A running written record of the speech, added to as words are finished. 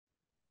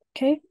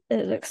Okay,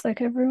 it looks like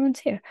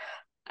everyone's here.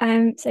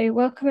 So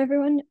welcome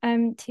everyone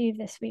to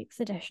this week's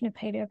edition of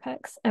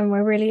Paleopex, and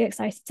we're really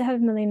excited to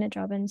have Mélina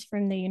Jobbins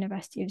from the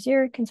University of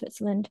Zurich in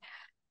Switzerland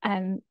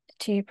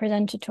to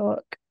present a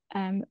talk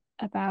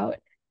about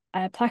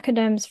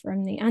Placoderms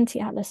from the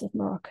Anti-Atlas of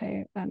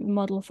Morocco, a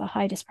model for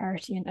high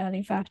disparity in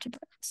early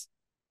vertebrates.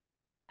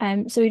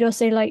 So we'd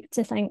also like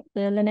to thank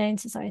the Linnean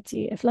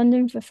Society of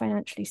London for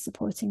financially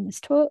supporting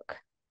this talk.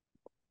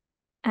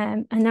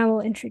 And now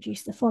we'll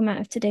introduce the format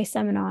of today's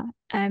seminar.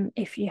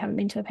 If you haven't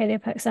been to a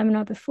Paleopex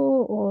seminar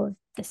before, or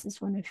this is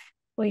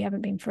or you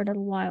haven't been for a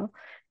little while.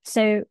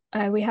 So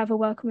we have a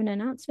welcome and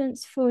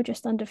announcements for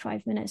just under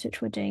 5 minutes,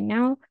 which we're doing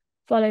now,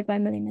 followed by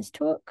Mélina's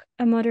talk,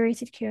 a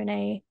moderated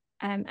Q&A,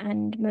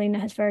 and Mélina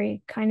has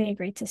very kindly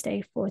agreed to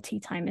stay for tea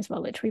time as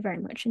well, which we very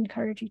much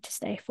encourage you to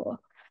stay for.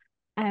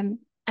 And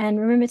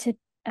remember to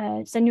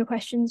send your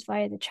questions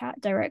via the chat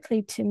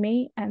directly to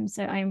me.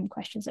 So I'm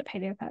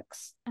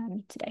questions@Paleopex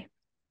today.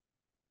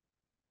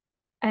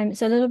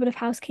 So a little bit of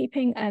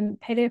housekeeping.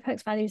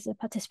 Paleopex values the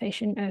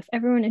participation of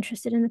everyone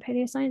interested in the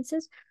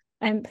paleosciences.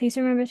 Please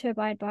remember to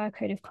abide by our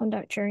code of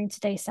conduct during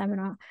today's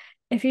seminar.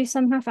 If you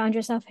somehow found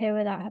yourself here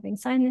without having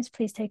signed this,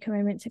 please take a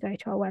moment to go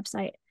to our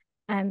website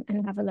and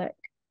have a look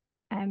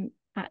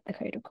at the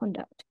code of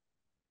conduct.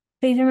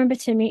 Please remember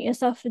to mute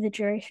yourself for the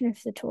duration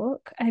of the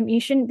talk. You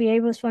shouldn't be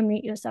able to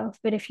unmute yourself,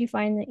 but if you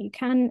find that you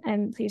can,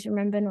 please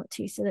remember not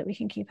to, so that we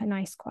can keep a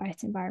nice,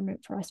 quiet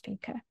environment for our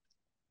speaker.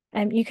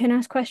 You can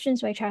ask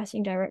questions by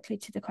chatting directly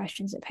to the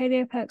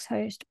questions@Paleopex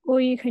host, or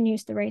you can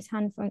use the raise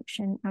hand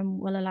function and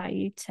we'll allow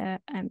you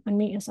to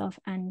unmute yourself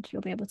and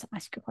you'll be able to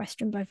ask a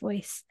question by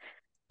voice.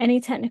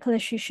 Any technical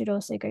issues should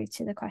also go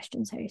to the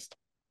questions host.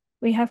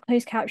 We have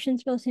closed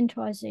captions built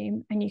into our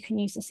Zoom, and you can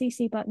use the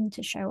CC button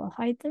to show or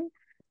hide them.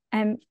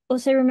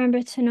 Also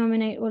remember to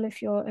nominate all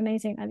of your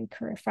amazing early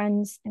career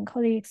friends and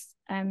colleagues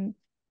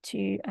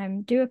to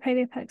do a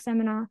Paleopex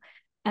seminar.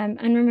 And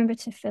remember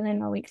to fill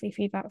in our weekly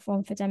feedback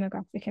form for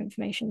demographic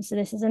information. So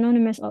this is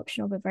anonymous,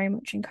 optional, but very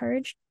much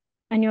encouraged.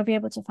 And you'll be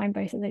able to find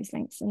both of those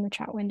links in the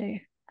chat window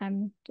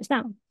just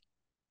now.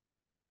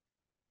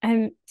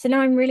 So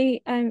now I'm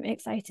really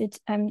excited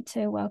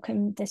to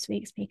welcome this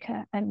week's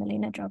speaker,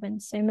 Mélina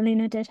Jobbins. So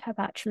Mélina did her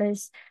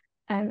bachelor's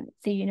at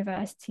the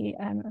University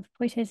of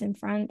Poitiers in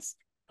France,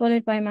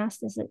 followed by a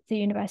master's at the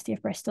University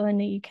of Bristol in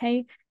the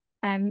UK.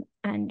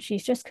 And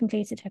she's just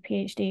completed her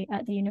PhD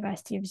at the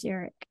University of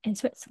Zurich in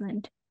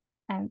Switzerland.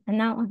 And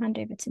now I'll hand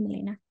over to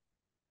Mélina.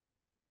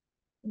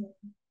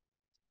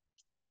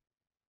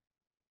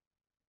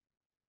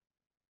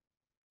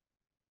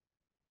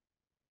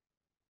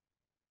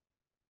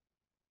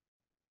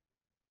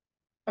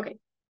 Okay,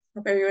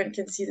 hope everyone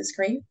can see the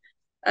screen.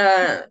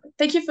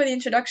 Thank you for the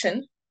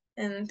introduction,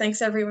 and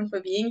thanks everyone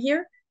for being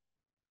here.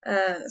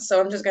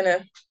 So I'm just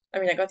gonna,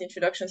 I got the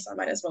introduction, so I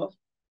might as well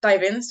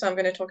dive in. So I'm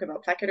gonna talk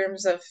about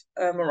Placoderms of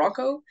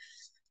Morocco.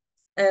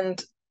 And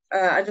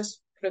I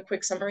just put a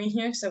quick summary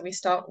here. So we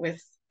start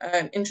with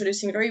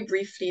introducing very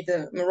briefly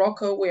the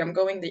Morocco, where I'm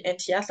going, the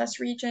Anti-Atlas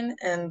region,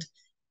 and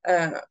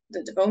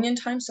the Devonian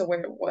time, so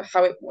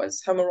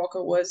how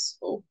Morocco was,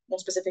 or more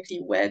specifically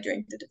where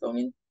during the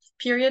Devonian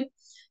period.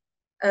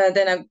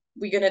 Then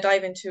we're going to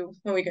dive into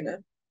when we're going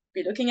to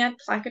be looking at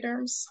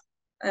placoderms,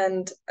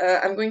 and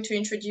I'm going to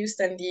introduce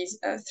then these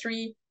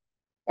three,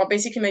 or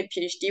basically my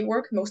PhD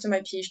work, most of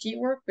my PhD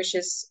work, which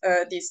is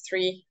these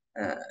three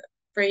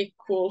very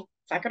cool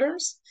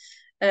placoderms.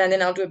 And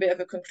then I'll do a bit of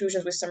a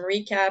conclusion with some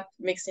recap,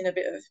 mix in a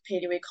bit of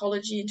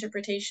paleoecology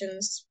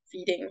interpretations,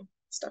 feeding,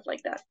 stuff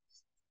like that.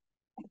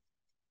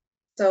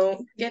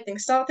 So getting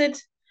started,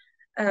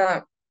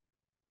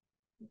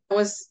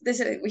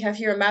 we have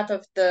here a map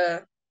of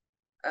the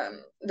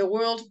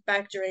world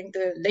back during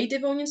the late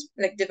Devonian,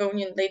 late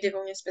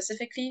Devonian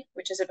specifically,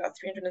 which is about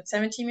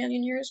 370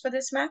 million years for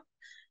this map.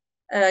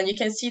 And you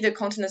can see the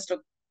continents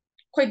look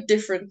quite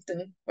different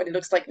than what it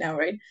looks like now,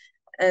 right?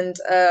 And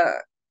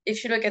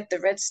if you look at the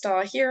red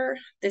star here,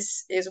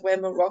 this is where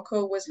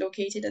Morocco was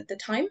located at the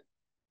time.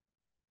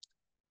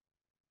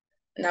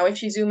 Now,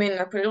 if you zoom in,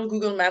 I put a little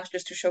Google Maps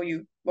just to show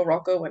you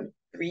Morocco and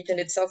the region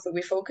itself where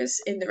we focus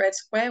in the red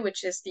square,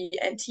 which is the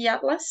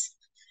Anti-Atlas.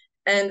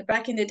 And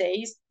back in the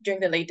days, during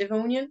the late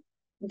Devonian,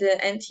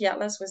 the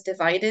Anti-Atlas was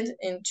divided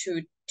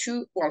into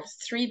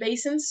three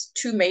basins,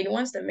 two main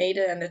ones, the Maide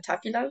and the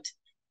Tafilalt,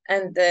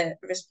 and the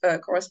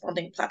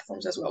corresponding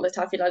platforms as well, the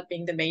Tafilalt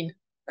being the main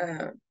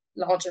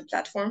larger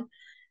platform.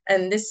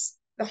 And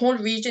the whole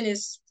region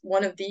is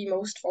one of the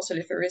most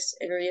fossiliferous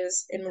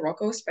areas in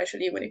Morocco,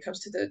 especially when it comes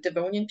to the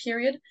Devonian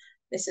period.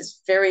 This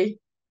is very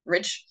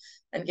rich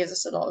and gives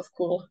us a lot of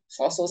cool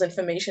fossils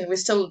information. We're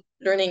still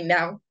learning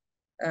now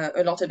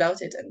a lot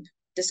about it and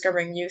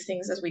discovering new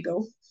things as we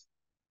go.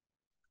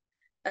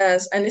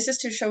 And this is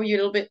to show you a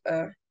little bit,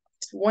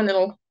 one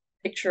little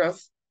picture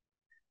of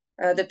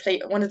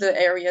one of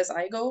the areas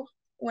I go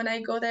when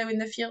I go there in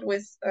the field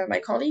with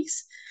my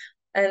colleagues.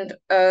 And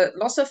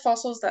lots of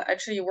fossils that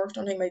actually worked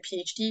on in my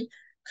PhD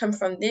come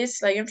from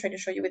this layer. I'm trying to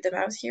show you with the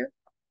mouse here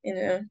in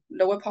the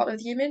lower part of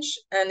the image.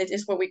 And it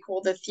is what we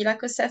call the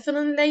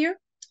thylakocephalon layer.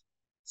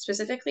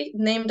 specifically,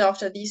 named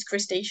after these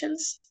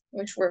crustaceans,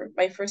 which were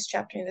my first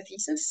chapter in the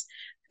thesis.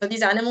 So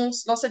these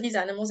animals, lots of these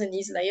animals in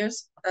these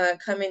layers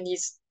come in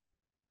these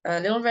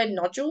little red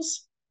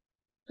nodules.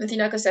 The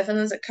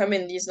thelacocephalans that come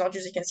in these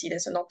nodules, you can see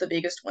this are not the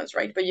biggest ones,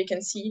 right? But you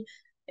can see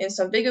in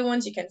some bigger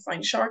ones, you can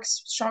find shark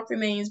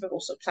remains, but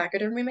also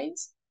placoderm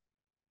remains.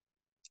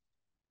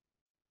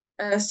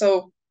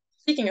 So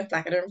speaking of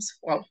placoderms,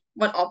 well,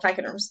 what are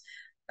placoderms?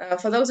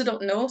 For those who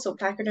don't know, so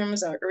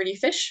placoderms are early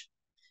fish,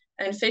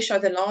 and fish are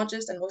the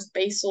largest and most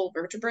basal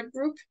vertebrate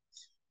group.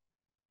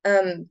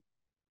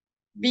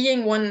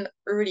 Being one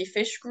early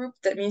fish group,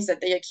 that means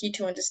that they are key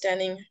to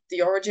understanding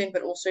the origin,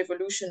 but also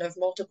evolution of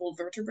multiple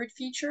vertebrate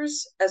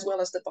features, as well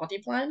as the body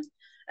plan.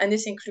 And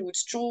this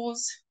includes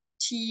jaws,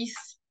 teeth,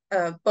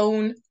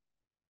 bone,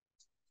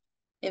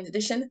 in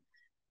addition.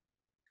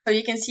 So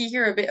you can see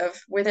here a bit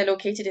of where they're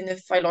located in the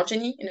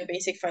phylogeny, in the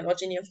basic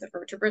phylogeny of the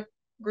vertebrate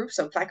group.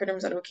 So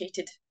placoderms are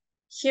located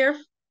here,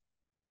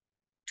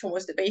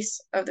 towards the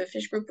base of the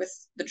fish group, with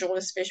the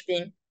jawless fish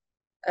being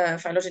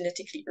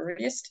phylogenetically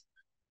earliest.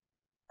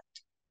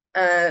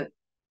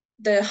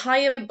 They're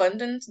highly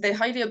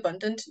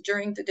abundant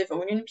during the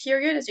Devonian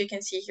period, as you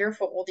can see here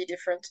for all the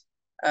different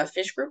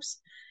fish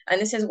groups.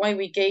 And this is why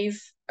we gave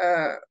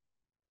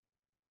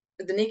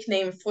the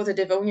nickname for the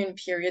Devonian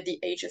period the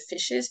Age of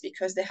Fishes,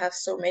 because they have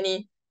so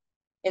many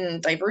in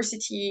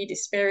diversity,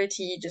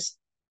 disparity, just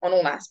on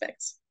all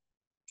aspects.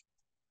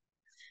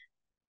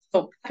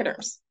 So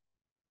placoderms.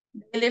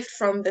 They lived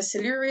from the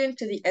Silurian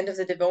to the end of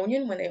the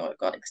Devonian when they all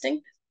got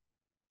extinct.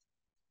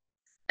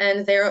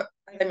 And they're,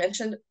 like I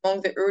mentioned,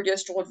 among the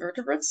earliest jawed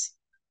vertebrates.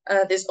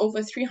 There's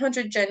over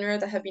 300 genera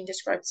that have been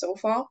described so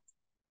far.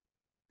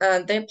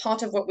 They're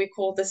part of what we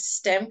call the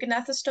stem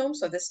gnathostomes,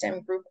 so the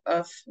stem group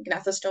of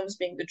gnathostomes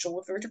being the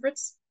jawed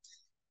vertebrates.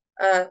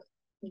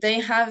 They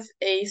have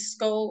a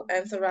skull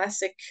and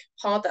thoracic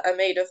part that are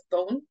made of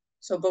bone,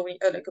 so bony,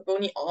 like a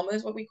bony armor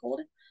is what we call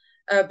it.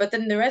 But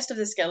then the rest of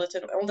the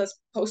skeleton, all that's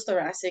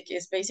post-thoracic,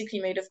 is basically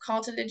made of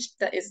cartilage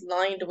that is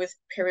lined with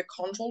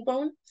perichondral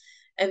bone.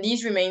 And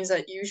these remains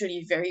are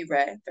usually very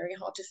rare, very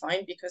hard to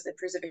find because the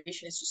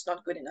preservation is just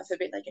not good enough, a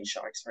bit like in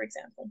sharks, for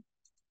example.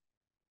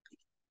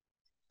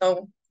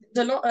 So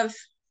there's a lot of,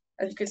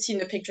 as you can see in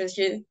the pictures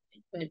here,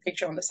 in the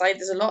picture on the side,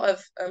 there's a lot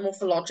of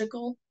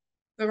morphological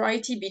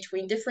variety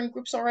between different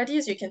groups already,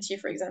 as you can see,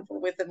 for example,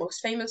 with the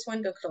most famous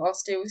one, the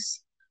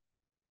Cloasteus,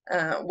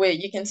 where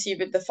you can see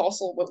with the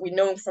fossil what we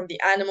know from the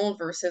animal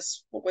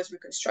versus what was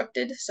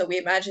reconstructed. So we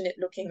imagine it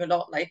looking a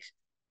lot like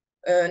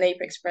an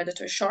apex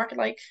predator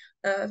shark-like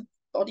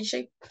body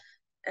shape.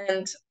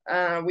 And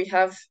we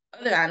have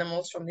other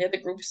animals from the other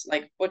groups,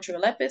 like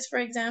Botuolepis, for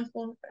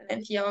example,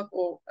 Anti-Atlas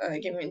or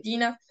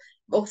Gemundina,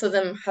 both of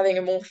them having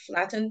a more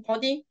flattened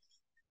body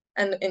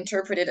and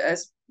interpreted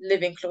as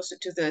living closer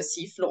to the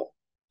sea floor.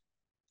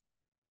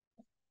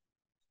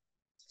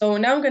 So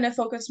now I'm going to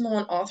focus more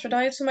on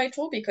arthrodires for my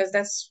talk, because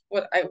that's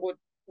what I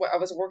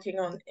was working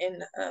on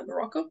in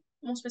Morocco,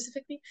 more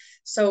specifically.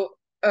 So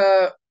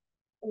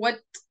what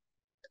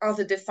are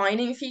the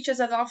defining features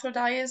of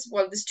arthrodires?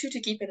 Well, there's two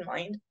to keep in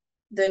mind.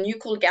 The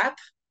nuchal gap,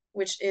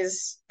 which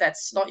is that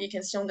slot you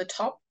can see on the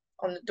top,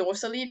 on the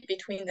dorsally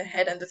between the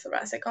head and the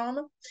thoracic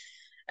armor,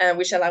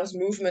 which allows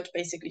movement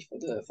basically for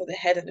the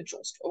head and the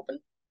jaws to open.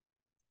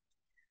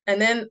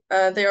 And then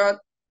there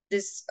are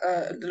this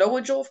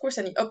lower jaw, of course,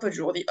 and the upper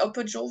jaw. The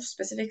upper jaw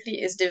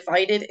specifically is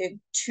divided in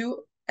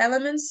two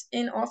elements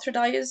in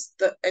arthrodires,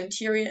 the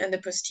anterior and the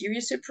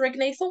posterior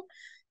supraegnathal.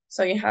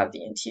 So you have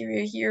the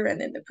anterior here and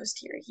then the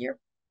posterior here.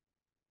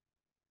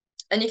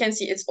 And you can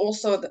see it's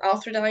also, the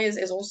arthrodires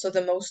is also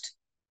the most,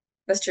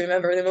 let's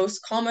remember, the most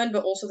common,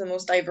 but also the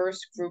most diverse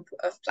group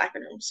of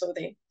placoderms. So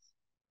they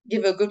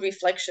give a good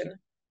reflection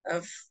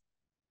of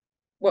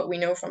what we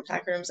know from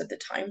placoderms at the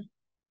time.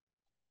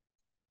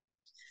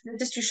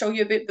 Just to show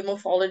you a bit the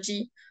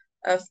morphology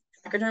of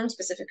placoderms,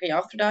 specifically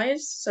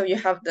arthrodires. So you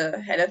have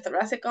the head and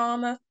thoracic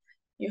armor,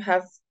 you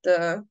have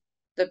the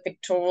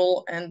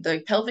pectoral and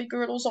the pelvic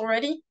girdles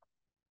already,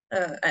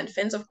 and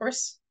fins, of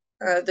course.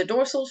 The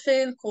dorsal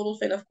fin, caudal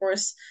fin, of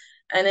course.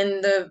 And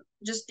then the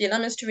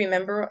elements to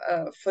remember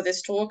for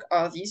this talk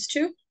are these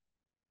two.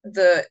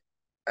 The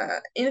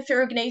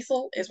inferior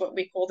gnathal is what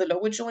we call the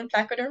lower jaw in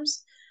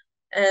placoderms,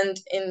 and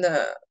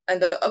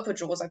the upper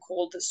jaws are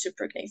called the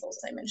supraegnathals,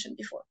 as I mentioned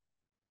before.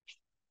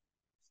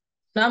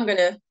 Now I'm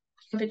gonna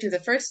jump into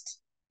the first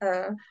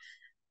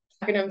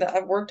placoderm that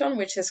I've worked on,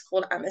 which is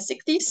called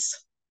Amasichthys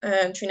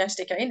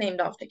trinasticae,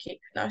 named after Cape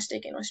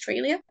Crinastic in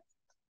Australia.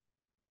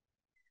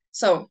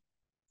 So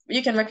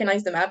you can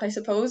recognize the map, I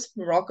suppose.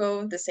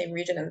 Morocco, the same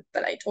region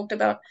that I talked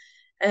about.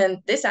 And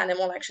this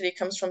animal actually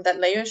comes from that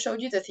layer I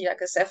showed you, the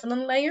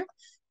thelacocephalan layer.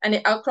 And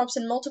it outcrops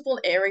in multiple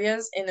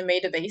areas in the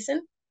Maida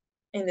Basin,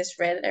 in this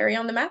red area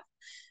on the map.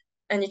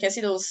 And you can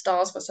see those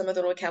stars for some of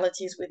the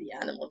localities where the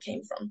animal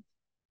came from.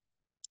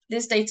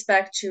 This dates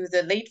back to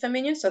the late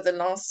Flaminian, so the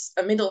last,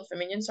 middle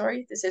Flaminian,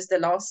 sorry. This is the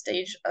last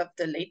stage of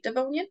the late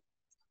Devonian.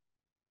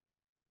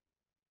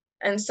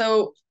 And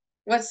so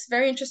what's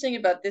very interesting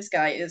about this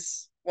guy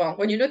is, well,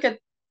 when you look at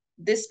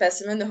this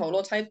specimen, the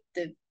holotype,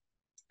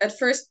 at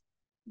first,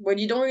 when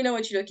you don't really know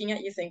what you're looking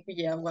at, you think,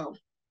 yeah, well,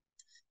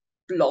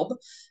 blob.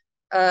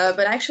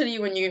 But actually,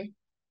 when you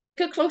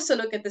take a closer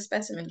look at the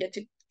specimen, get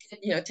to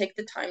take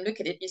the time, look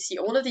at it, you see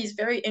all of these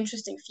very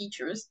interesting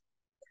features.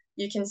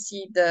 You can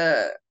see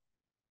the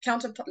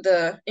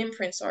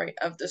imprint,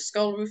 of the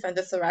skull roof and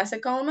the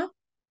thoracic armor.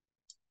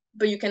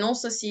 But you can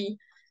also see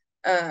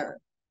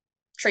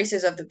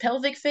traces of the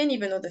pelvic fin,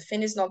 even though the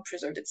fin is not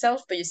preserved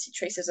itself, but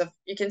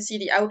you can see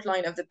the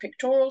outline of the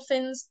pectoral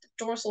fins, the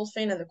dorsal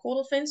fin, and the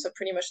caudal fin, so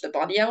pretty much the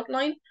body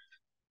outline.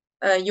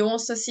 You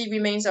also see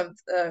remains of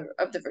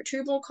the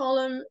vertebral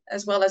column,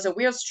 as well as a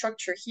weird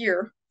structure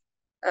here,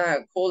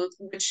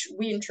 which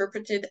we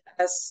interpreted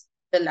as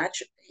a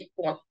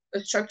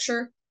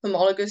structure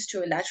homologous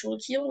to a lateral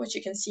keel, which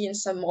you can see in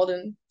some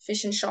modern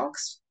fish and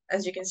sharks,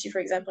 as you can see, for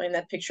example, in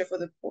that picture for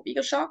the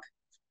porbeagle shark.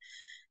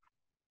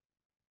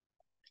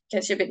 You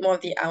can see a bit more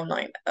of the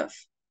outline of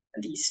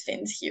these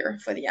fins here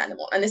for the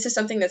animal. And this is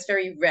something that's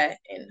very rare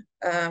in,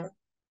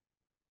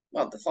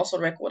 the fossil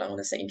record, I want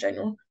to say in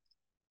general,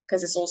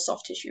 because it's all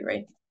soft tissue,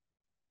 right?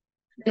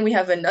 Then we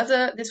have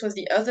this was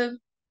the other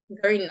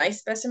very nice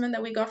specimen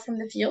that we got from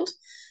the field,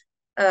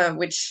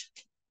 which,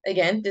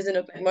 again, doesn't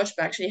look like much,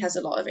 but actually has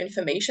a lot of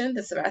information.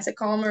 The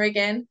thoracic armor,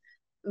 again,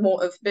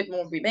 a bit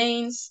more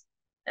remains.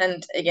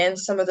 And again,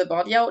 some of the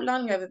body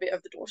outline, we have a bit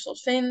of the dorsal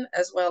fin,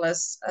 as well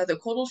as the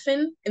caudal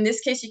fin. In this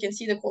case, you can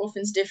see the caudal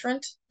fin's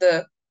different.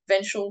 The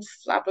ventral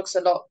flap looks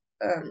a lot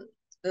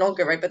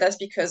longer, right? But that's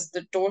because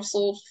the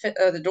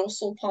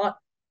dorsal part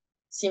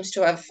seems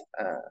to have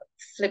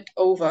flipped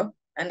over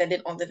and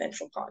landed on the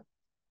ventral part.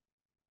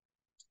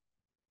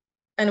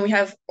 And we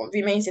have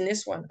remains in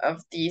this one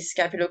of the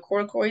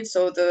scapulocoracoid,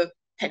 so the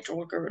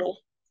pectoral girdle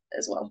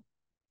as well,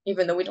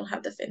 even though we don't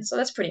have the fin. So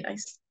that's pretty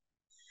nice.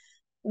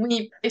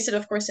 We placed it,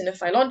 of course, in the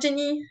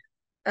phylogeny,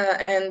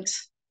 and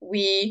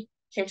we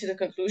came to the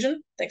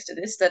conclusion, thanks to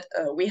this, that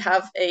we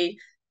have a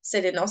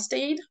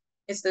selenostade.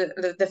 It's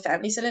the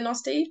family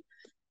Selenostade.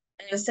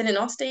 And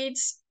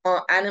selenostades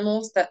are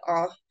animals that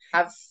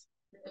have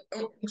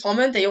in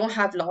common, they all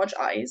have large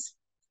eyes,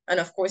 and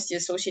of course the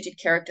associated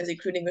characters,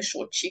 including a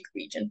short cheek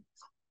region.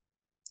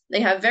 They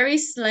have very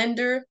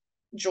slender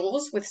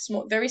jaws with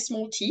very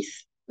small teeth,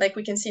 like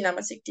we can see in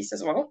Amazictis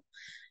as well.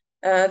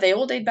 They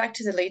all date back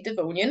to the late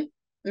Devonian,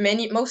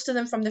 most of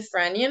them from the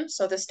Franian,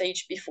 so the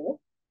stage before,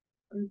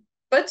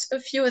 but a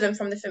few of them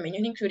from the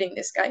Flaminian, including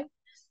this guy.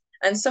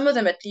 And some of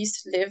them at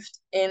least lived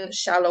in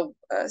shallow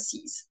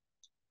seas.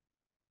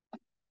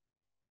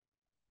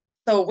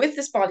 So with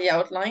this body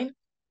outline,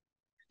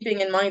 keeping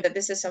in mind that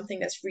this is something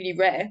that's really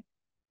rare,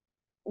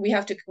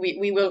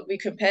 we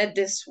compared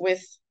this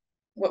with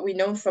what we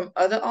know from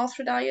other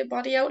Arthrodia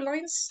body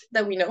outlines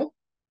that we know.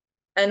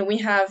 And we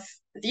have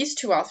these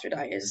two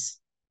Arthrodias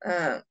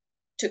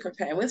to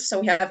compare with. So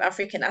we have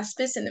African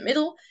aspis in the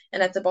middle,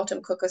 and at the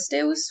bottom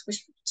Cocosteus,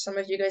 which some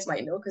of you guys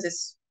might know because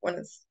it's one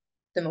of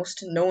the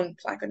most known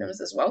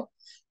Placoderms as well.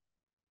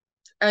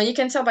 You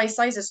can tell by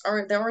sizes,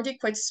 they're already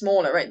quite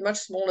smaller, right? Much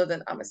smaller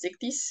than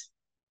Amazictis.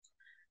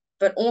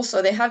 But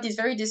also they have these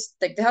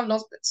they have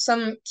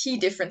some key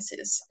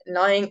differences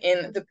lying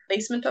in the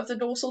placement of the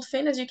dorsal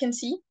fin, as you can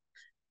see.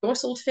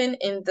 Dorsal fin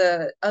in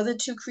the other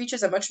two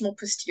creatures are much more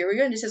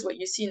posterior, and this is what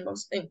you see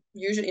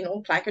usually in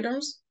all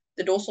Placoderms.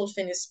 The dorsal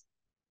fin is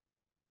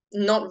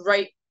not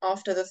right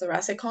after the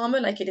thoracic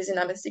armor like it is in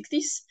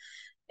Amazictis.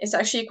 It's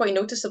actually quite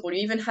noticeable.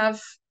 You even have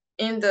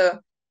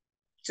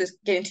just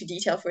get into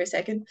detail for a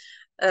second,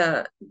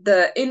 in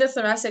the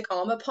thoracic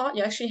armor part,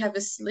 you actually have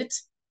a slit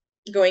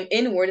going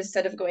inward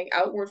instead of going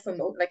outward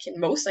like in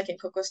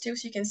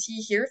Cocosteus. You can see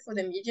here for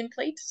the median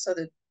plate, so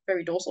the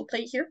very dorsal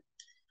plate here.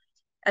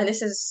 And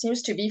this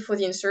seems to be for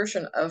the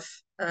insertion of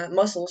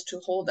muscles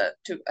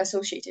to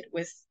associate it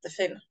with the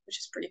fin, which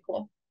is pretty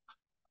cool.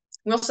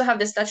 We also have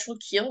this lateral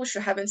keel, which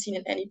we haven't seen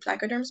in any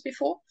Placoderms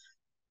before.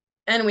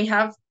 And we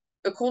have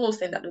a caudal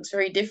fin that looks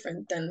very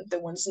different than the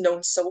ones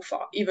known so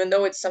far, even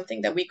though it's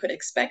something that we could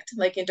expect.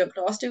 Like in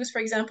Diplodocus, for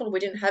example, we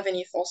didn't have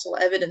any fossil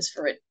evidence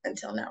for it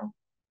until now.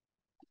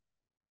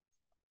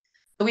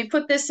 So we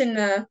put this in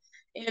a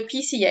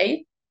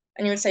PCA,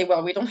 and you would say,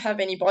 well, we don't have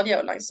any body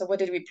outlines, so what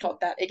did we plot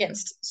that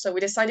against? So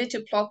we decided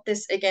to plot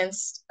this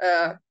against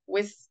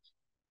with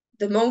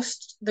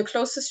the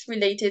closest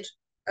related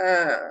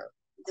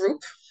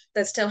group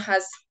that still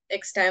has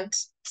extant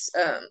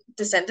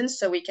descendants,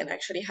 so we can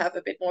actually have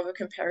a bit more of a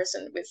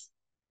comparison with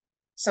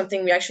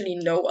something we actually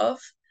know of.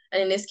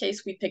 And in this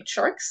case, we picked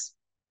sharks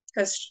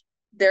because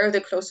they're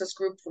the closest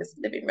group with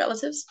living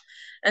relatives.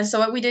 And so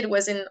what we did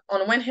was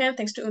on one hand,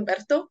 thanks to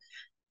Umberto,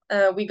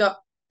 we got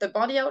the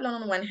body outline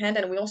on one hand,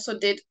 and we also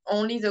did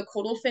only the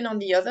caudal fin on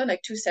the other,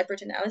 like two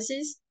separate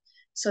analyses,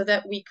 so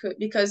that we could,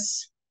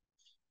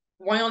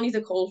 why only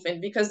the caudal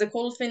fin? Because the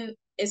caudal fin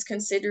is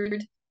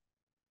considered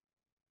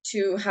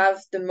to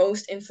have the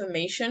most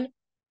information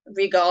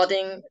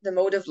regarding the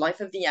mode of life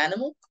of the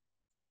animal.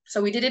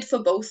 So we did it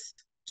for both,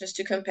 just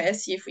to compare,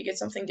 see if we get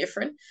something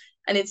different.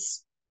 And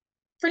it's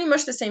pretty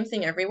much the same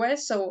thing everywhere.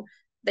 So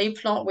they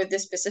plot with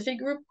this specific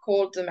group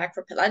called the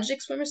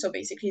macropelagic swimmers, so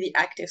basically the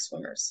active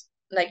swimmers,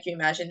 like you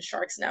imagine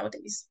sharks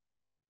nowadays,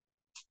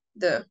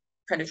 the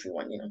predatory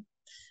one, you know.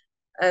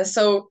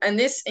 And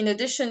this, in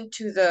addition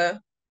to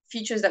the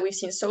features that we've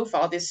seen so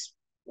far, this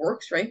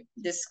works, right?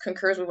 This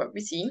concurs with what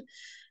we've seen.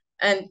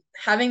 And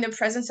having the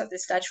presence of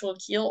this lateral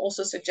keel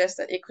also suggests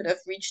that it could have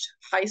reached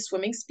high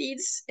swimming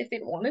speeds if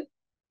it wanted.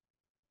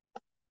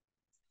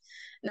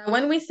 Now,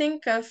 when we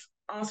think of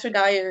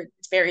arthrodire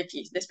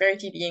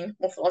disparity being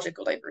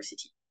morphological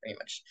diversity, very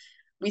much,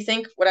 we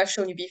think what I've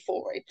shown you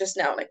before, right? Just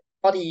now, like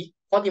body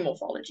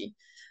morphology.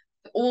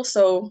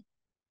 Also,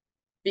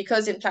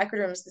 because in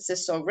placoderms this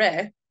is so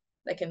rare,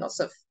 like in lots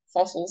of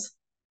fossils,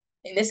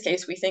 in this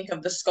case, we think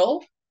of the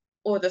skull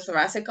or the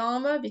thoracic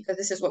armor, because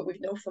this is what we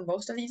know from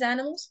most of these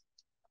animals.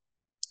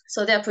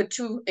 So there I put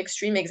two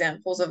extreme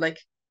examples of like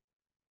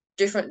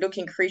different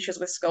looking creatures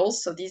with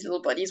skulls. So these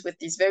little bodies with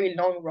these very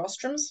long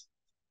rostrums,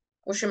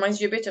 which reminds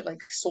you a bit of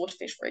like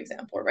swordfish, for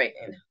example, right,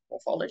 in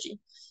morphology.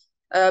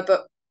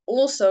 But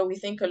also we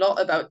think a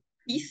lot about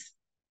teeth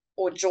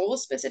or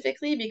jaws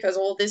specifically, because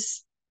all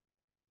this,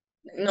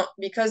 not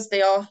because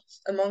they are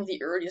among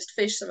the earliest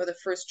fish, some of the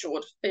first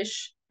jawed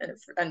fish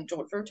and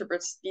jawed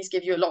vertebrates. These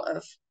give you a lot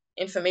of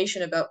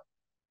information about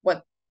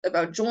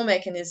jaw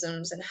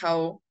mechanisms and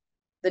how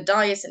the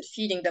diets and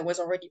feeding that was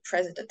already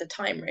present at the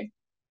time, right?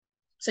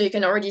 So you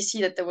can already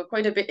see that there were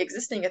quite a bit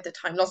existing at the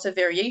time, lots of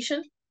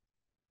variation,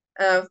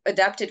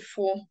 adapted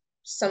for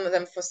some of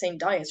them for same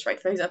diets,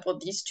 right? For example,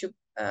 these two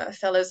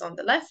fellas on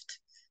the left,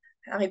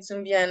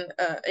 Aritzumbia and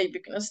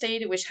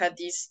Abucnostade, which had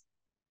these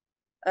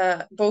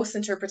both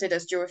interpreted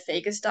as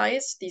durophagus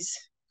diets, these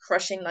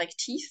crushing-like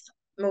teeth,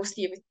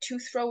 mostly with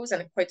tooth rows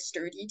and quite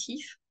sturdy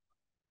teeth.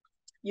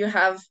 You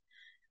have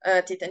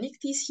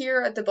Titanichthys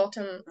here at the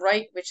bottom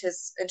right, which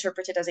is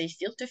interpreted as a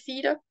filter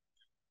feeder,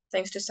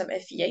 thanks to some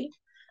FEA.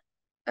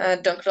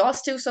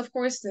 Dunkleosteus, of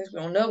course, as we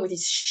all know, with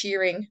his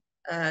shearing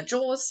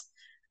jaws.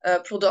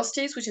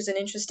 Prodostes, which is an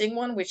interesting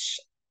one, which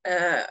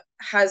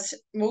has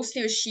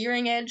mostly a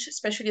shearing edge,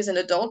 especially as an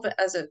adult, but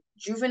as a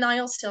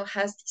juvenile still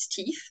has these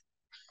teeth.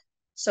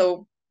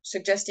 So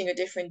suggesting a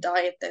different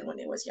diet than when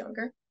it was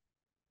younger.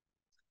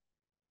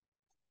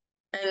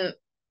 And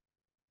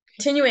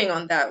continuing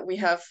on that, we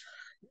have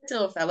this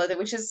little fella,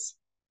 which is,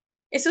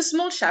 it's a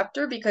small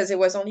chapter because it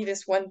was only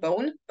this one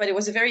bone, but it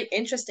was a very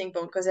interesting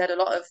bone because it had a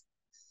lot of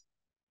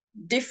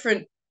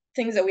different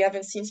things that we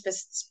haven't seen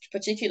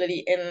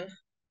particularly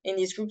in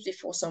these groups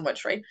before so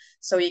much, right?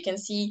 So you can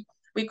see,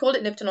 we called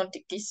it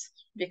Leptonontictis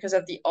because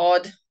of the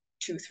odd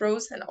tooth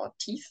rows and odd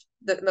teeth,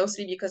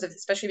 mostly because of,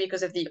 especially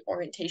because of the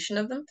orientation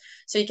of them.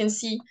 So you can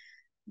see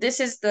this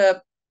is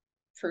the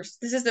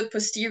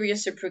posterior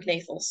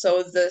supragnathal,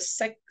 so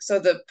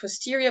the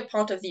posterior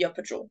part of the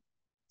upper jaw,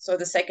 so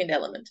the second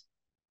element.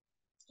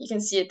 You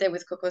can see it there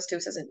with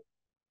Coccosteus as an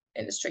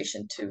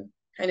illustration to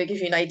kind of give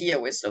you an idea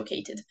where it's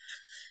located.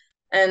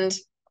 And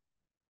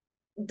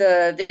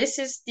this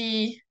is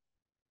the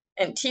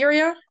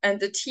anterior, and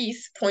the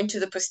teeth point to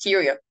the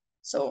posterior.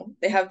 So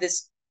they have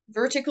this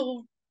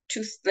vertical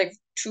tooth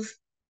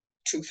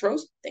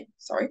rows thing,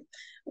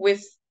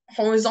 with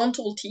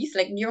horizontal teeth,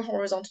 like near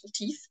horizontal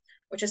teeth,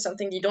 which is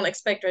something you don't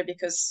expect, right?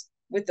 Because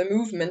with the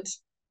movement,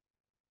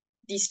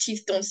 these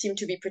teeth don't seem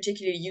to be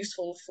particularly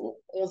useful for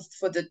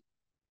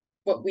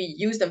what we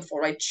use them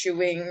for, right?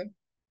 Chewing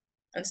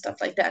and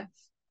stuff like that,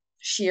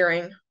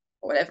 shearing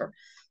or whatever.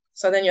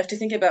 So then you have to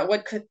think about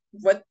what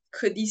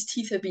could these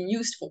teeth have been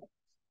used for.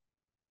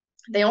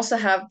 They also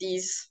have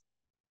these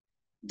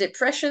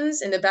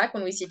depressions in the back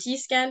when we CT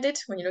scanned it,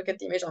 when you look at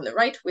the image on the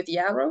right with the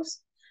arrows,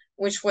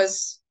 which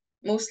was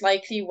most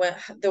likely when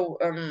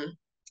the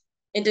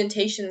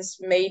indentations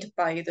made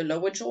by the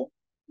lower jaw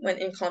when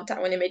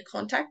it made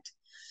contact.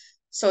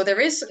 So the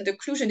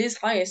occlusion is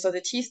higher, so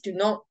the teeth do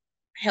not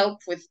help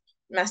with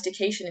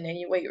mastication in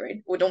any way,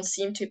 right? Or don't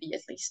seem to be,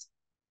 at least.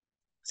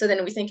 So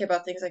then we think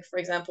about things like, for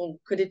example,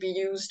 could it be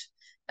used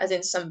as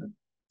in some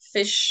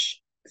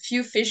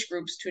few fish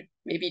groups to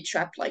maybe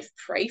trap live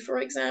prey, for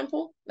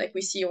example, like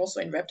we see also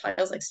in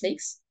reptiles like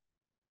snakes?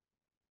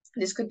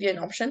 This could be an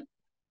option.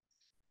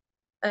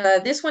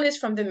 This one is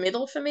from the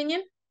middle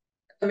Devonian,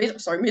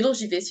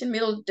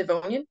 middle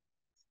Devonian.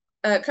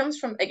 Comes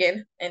from,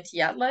 again,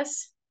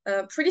 Anti-Atlas.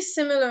 Pretty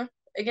similar,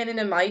 again, in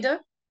Amida.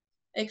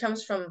 It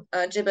comes from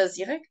Jebel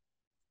Zurich.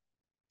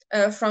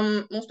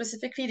 From more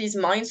specifically these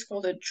mines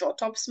called the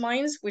Jotops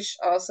mines, which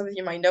some of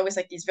you might know is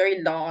like these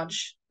very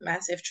large,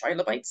 massive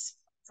trilobites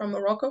from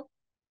Morocco.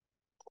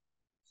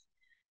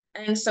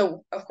 And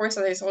so, of course,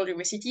 as I told you,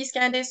 we CT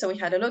scanned it, so we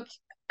had a look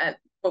at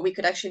what we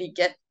could actually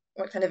get,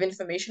 what kind of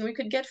information we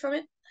could get from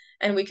it.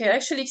 And we could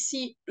actually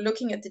see,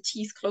 looking at the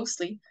teeth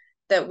closely,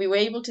 that we were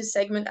able to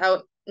segment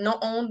out not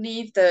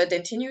only the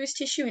dentinuous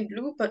tissue in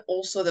blue, but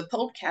also the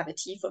pulp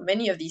cavity for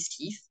many of these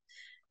teeth,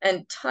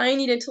 and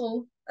tiny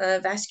little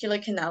vascular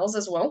canals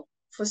as well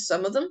for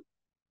some of them,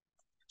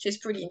 which is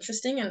pretty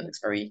interesting, and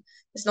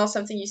it's not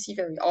something you see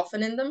very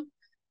often in them.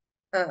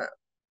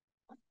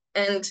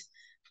 And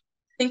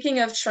thinking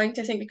of trying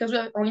to think, because we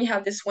only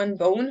have this one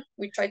bone,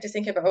 we tried to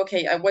think about,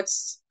 okay,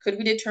 could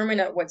we determine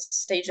at what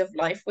stage of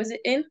life was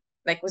it in?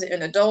 Like, was it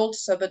an adult,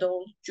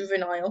 subadult,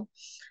 juvenile?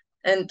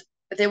 And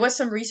there was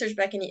some research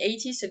back in the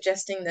 80s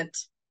suggesting that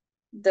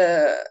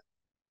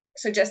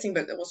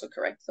but also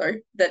correct,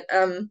 sorry, that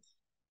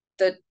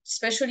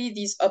especially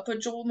these upper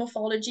jaw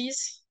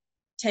morphologies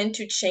tend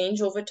to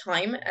change over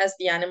time as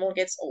the animal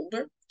gets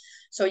older.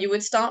 So you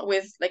would start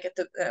with, like,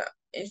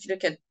 if you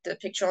look at the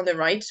picture on the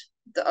right,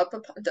 the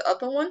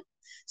upper one.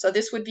 So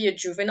this would be a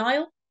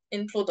juvenile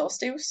in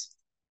Plaudosteus.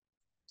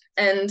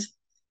 And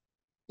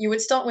you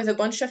would start with a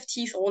bunch of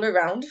teeth all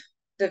around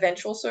the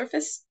ventral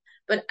surface.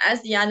 But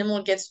as the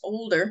animal gets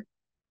older,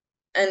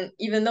 and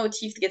even though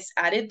teeth gets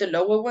added, the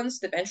lower ones,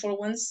 the ventral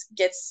ones,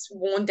 gets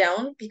worn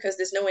down because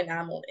there's no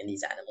enamel in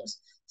these animals.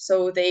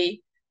 So the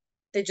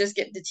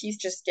teeth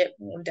just get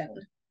worn down.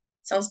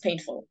 Sounds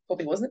painful.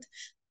 Hope it wasn't.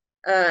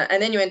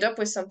 And then you end up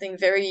with something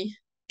very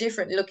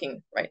different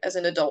looking, right, as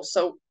an adult.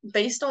 So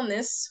based on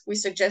this, we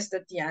suggest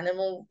that the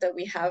animal that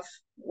we have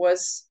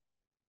was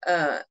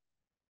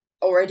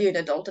already an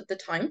adult at the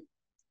time.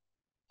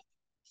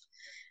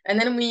 And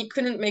then we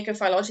couldn't make a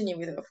phylogeny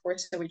with it, of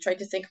course, so we tried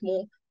to think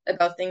more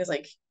about things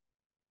like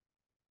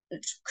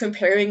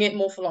comparing it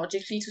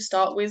morphologically to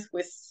start with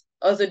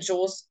other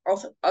jaws,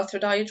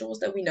 arthrodire jaws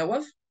that we know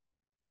of.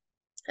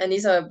 And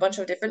these are a bunch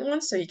of different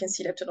ones. So you can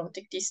see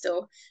leptodontic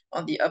distal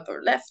on the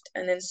upper left,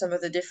 and then some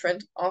of the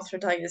different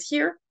arthrodires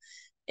here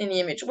in the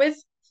image with.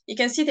 You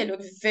can see they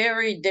look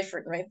very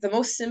different, right? The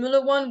most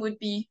similar one would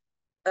be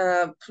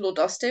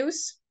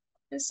Plaudosteus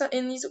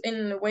in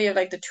the way of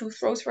like the tooth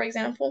rows, for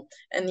example,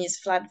 and these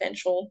flat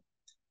ventral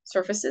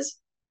surfaces.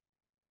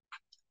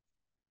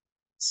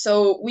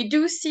 So we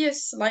do see a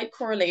slight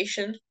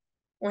correlation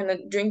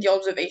during the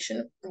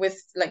observation with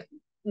like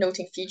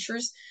noting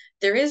features.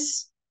 There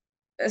is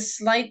a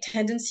slight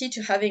tendency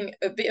to having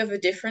a bit of a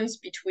difference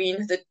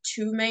between the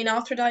two main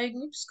arthrodire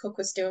groups,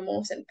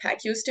 cocosteomorphs and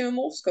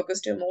pachyosteomorphs,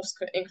 cocosteomorphs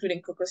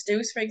including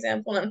Cocosteus, for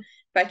example, and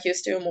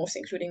pachyosteomorphs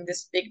including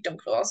this big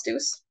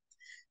Dunkleosteus.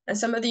 And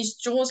some of these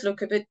jaws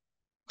look a bit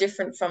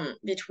different from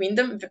between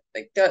them,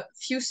 like there are a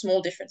few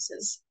small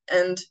differences.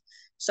 And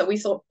so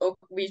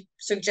we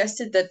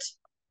suggested that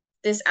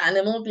this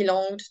animal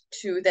belonged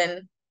to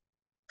then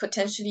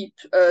potentially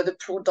the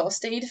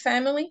Plodosteidae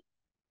family.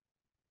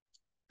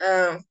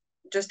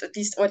 Just at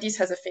least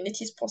has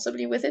affinities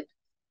possibly with it,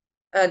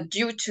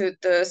 due to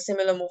the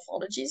similar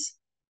morphologies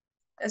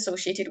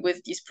associated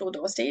with these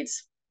Plodosteids.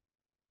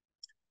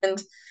 And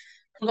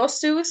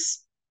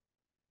Plaudosteus,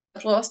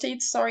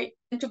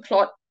 tend to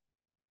plot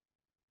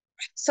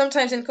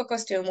sometimes in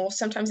Cocosteomorph,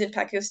 sometimes in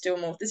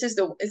Pachyosteomorph.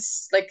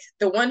 It's like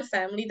the one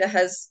family that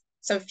has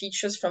some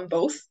features from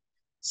both.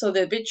 So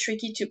they're a bit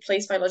tricky to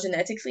place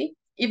phylogenetically,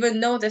 even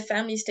though the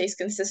family stays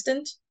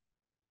consistent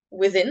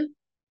within.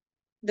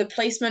 The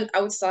placement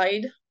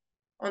outside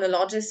on a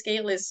larger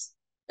scale is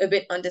a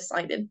bit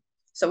undecided.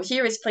 So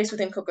here it's placed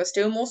within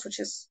Cocosteomorphs, which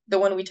is the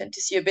one we tend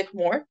to see a bit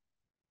more.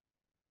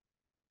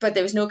 But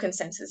there is no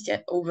consensus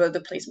yet over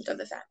the placement of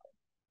the family.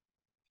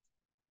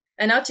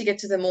 And now to get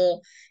to the more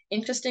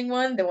interesting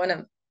one, the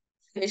one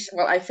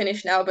I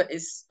finished now, but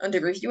is under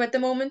review at the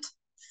moment,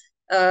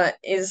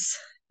 is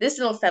this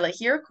little fella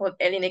here called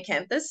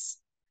Elinacanthus.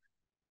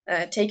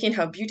 Taking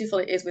how beautiful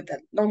it is with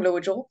that long lower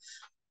jaw.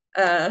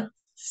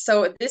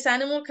 So this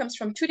animal comes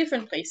from two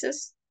different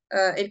places.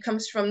 It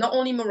comes from not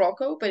only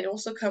Morocco, but it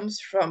also comes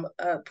from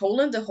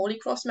Poland, the Holy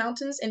Cross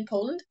Mountains in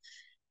Poland,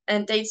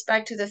 and dates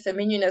back to the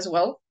Flaminian as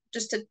well,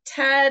 just a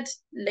tad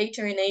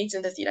later in age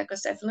than the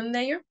Thylacocephalon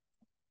layer.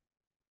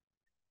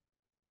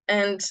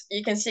 And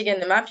you can see again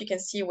the map, you can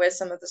see where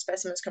some of the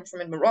specimens come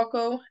from in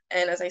Morocco,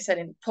 and as I said,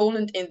 in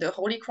Poland, in the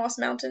Holy Cross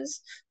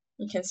Mountains.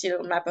 You can see a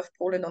little map of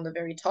Poland on the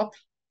very top,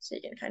 so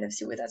you can kind of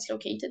see where that's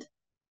located.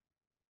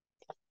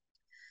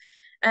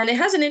 And it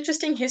has an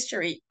interesting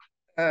history,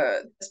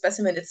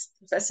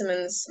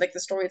 specimens, like the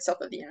story itself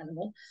of the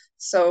animal.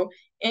 So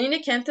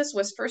Elinacanthus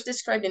was first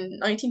described in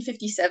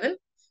 1957,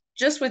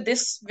 just with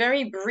this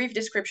very brief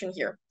description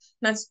here.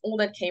 That's all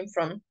that came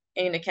from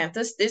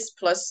Elinacanthus, this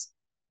plus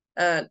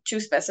two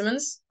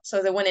specimens.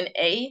 So the one in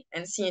A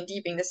and C and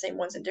D being the same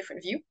ones in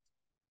different view.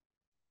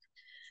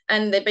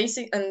 And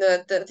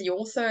the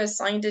author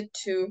assigned it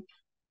to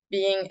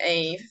being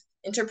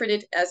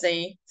interpreted as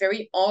a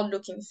very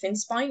odd-looking fin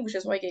spine, which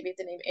is why I gave it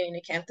the name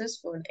Elinacanthus,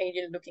 for an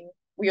alien-looking,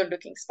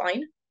 weird-looking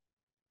spine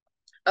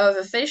of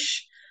a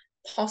fish,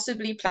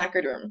 possibly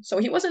Placoderm. So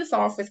he wasn't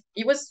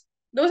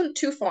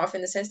too far off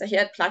in the sense that he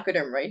had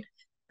Placoderm, right?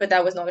 But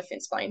that was not a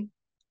fin spine.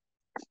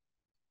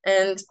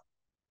 And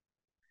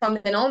from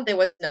then on, there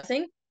was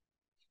nothing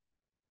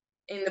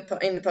in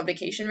the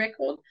publication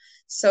record.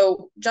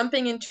 So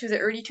jumping into the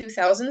early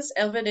 2000s,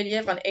 Elva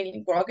Delièvre and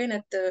Aileen Grogan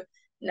at the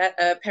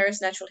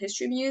Paris Natural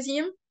History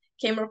Museum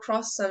came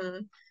across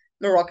some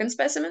Moroccan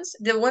specimens.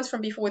 The ones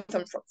from before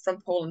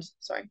from Poland,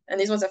 sorry, and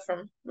these ones are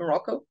from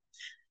Morocco.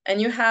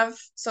 And you have,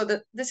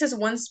 this is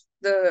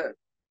the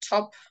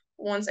top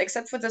ones,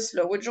 except for this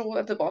lower jaw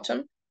at the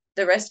bottom,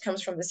 The rest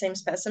comes from the same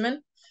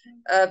specimen,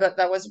 but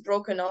that was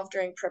broken off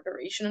during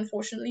preparation,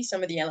 unfortunately.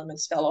 Some of the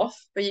elements fell off,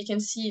 but you can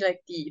see like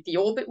the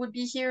orbit would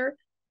be here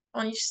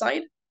on each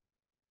side.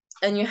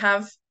 And you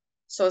have,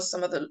 so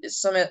some of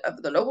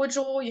the lower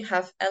jaw, you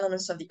have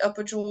elements of the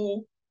upper jaw,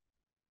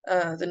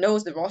 the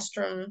nose, the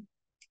rostrum,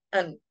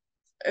 and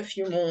a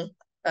few more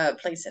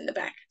plates in the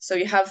back. So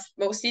you have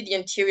mostly the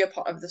interior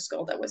part of the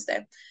skull that was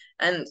there.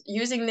 And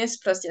using this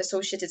plus the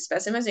associated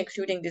specimens,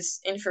 including this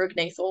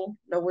inferognathal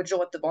lower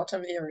jaw at the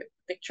bottom of your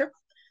picture,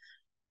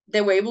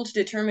 they were able to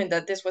determine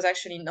that this was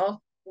actually not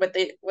what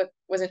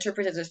was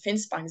interpreted as a fin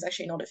spine is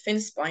actually not a fin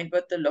spine,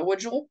 but the lower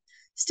jaw.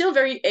 Still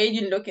very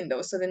alien looking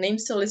though, so the name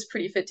still is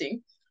pretty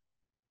fitting.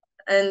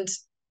 And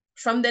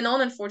from then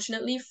on,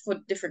 unfortunately, for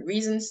different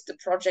reasons, the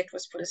project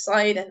was put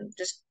aside and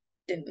just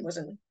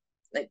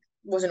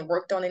wasn't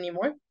worked on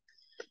anymore.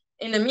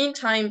 In the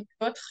meantime,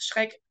 Piotr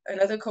Schreck,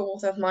 another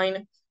cohort of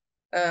mine,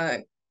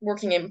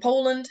 working in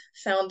Poland,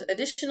 found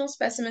additional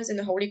specimens in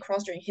the Holy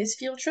Cross during his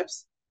field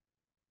trips.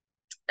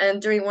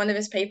 And during one of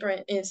his paper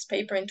in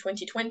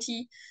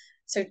 2020,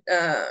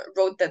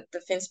 wrote that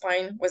the fin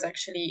spine was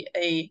actually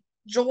a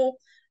jaw,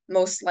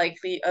 most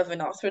likely of an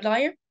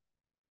arthrodire.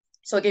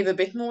 So I gave a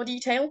bit more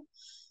detail.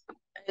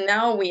 And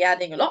now we're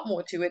adding a lot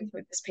more to it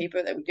with this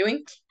paper that we're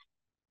doing.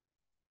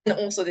 And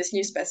also this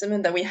new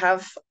specimen that we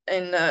have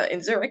in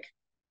Zurich,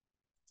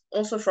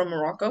 also from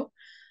Morocco,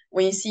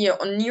 where you see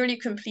a nearly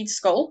complete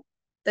skull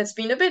that's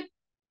been a bit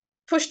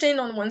pushed in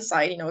on one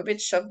side, a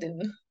bit shoved in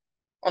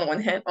on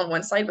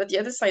one side, but the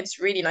other side's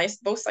really nice.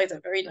 Both sides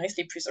are very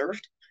nicely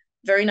preserved,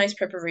 very nice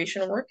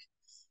preparation work.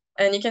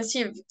 And you can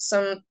see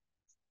some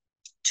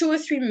 2 or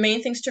 3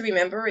 main things to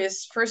remember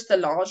is first the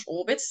large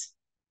orbits.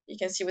 You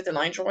can see with the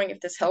line drawing, if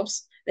this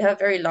helps, they have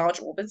very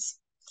large orbits.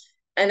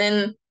 And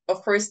then,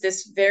 of course,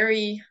 this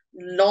very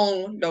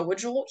long lower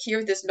jaw.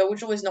 Here, this lower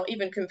jaw is not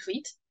even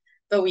complete,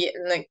 but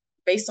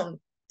based on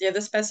the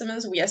other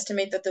specimens, we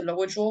estimate that the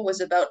lower jaw was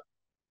about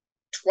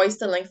twice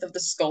the length of the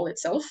skull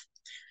itself.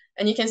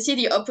 And you can see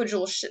the upper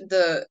jaw,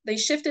 they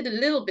shifted a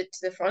little bit to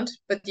the front,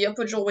 but the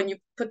upper jaw, when you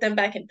put them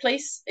back in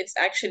place, it's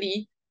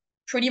actually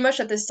pretty much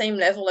at the same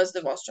level as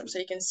the rostrum. So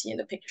you can see in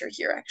the picture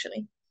here,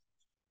 actually.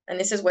 And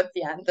this is what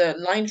the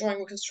line drawing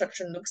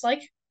reconstruction looks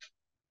like.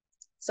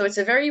 So it's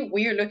a very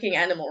weird looking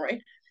animal,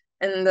 right?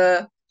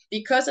 And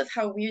because of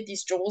how weird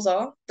these jaws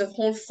are, the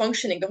whole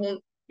functioning, the whole,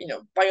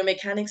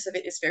 biomechanics of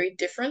it is very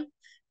different.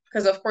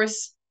 Because of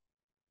course,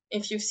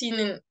 if you've seen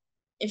in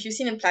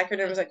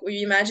placoderms, like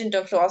we imagine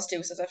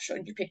Diplodocus, as I've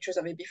shown you pictures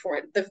of it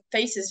before, the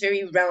face is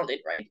very rounded,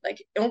 right?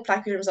 Like all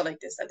placoderms are like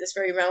this, have this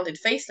very rounded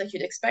face, like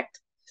you'd expect.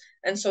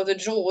 And so the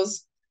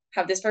jaws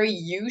have this very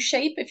U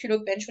shape if you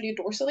look ventrally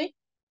dorsally.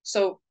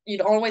 So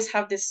you'd always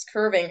have this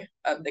curving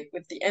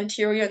with the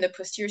anterior and the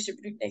posterior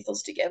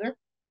supragnatals together.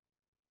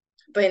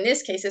 But in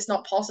this case, it's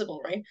not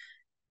possible, right?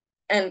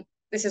 And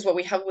this is what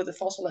we have with the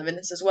fossil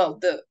evidence as well.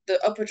 The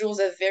upper jaws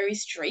are very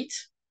straight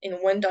in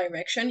one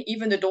direction.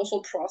 Even the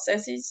dorsal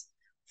processes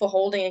for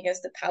holding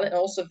against the palate are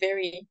also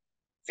very,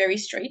 very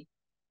straight.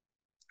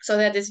 So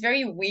that is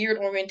very weird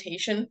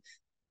orientation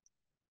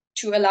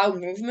to allow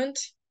movement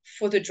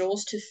for the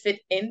jaws to fit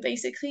in,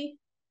 basically,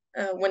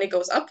 when it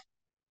goes up.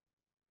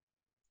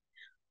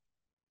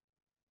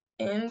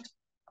 And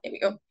here we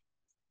go.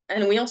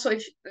 And we also,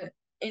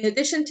 in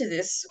addition to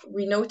this,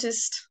 we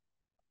noticed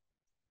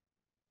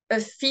a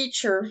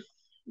feature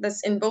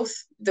that's in both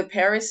the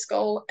Paris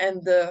skull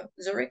and the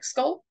Zurich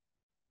skull.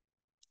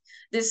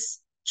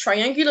 This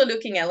triangular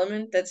looking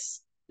element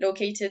that's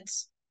located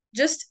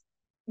just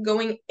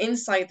going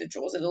inside the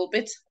jaws a little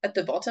bit at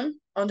the bottom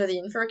under the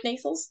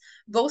inferognathals,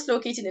 both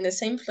located in the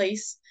same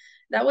place.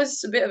 That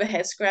was a bit of a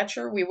head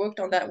scratcher. We worked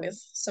on that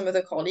with some of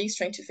the colleagues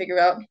trying to figure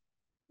out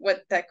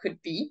what that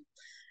could be.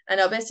 And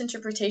our best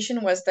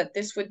interpretation was that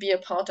this would be a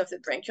part of the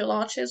branchial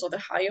arches or the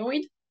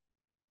hyoid.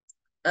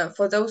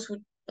 For those who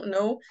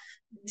know,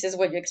 this is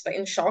what you expect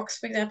in sharks,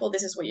 for example.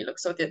 This is what you look.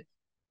 So that's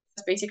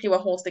basically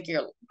what holds the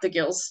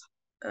gills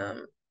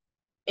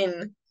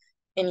in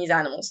these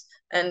animals.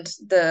 And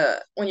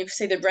when you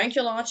say the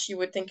branchial arch, you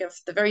would think of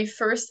the very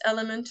first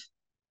element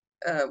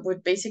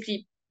would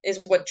basically is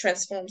what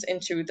transforms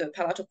into the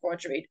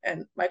palatoquadrate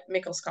and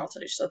Michel's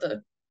cartilage, so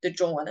the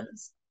jaw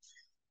elements.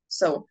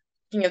 So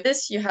thinking of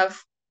this, you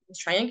have this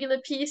triangular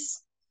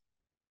piece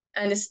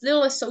and this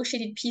little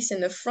associated piece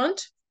in the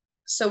front.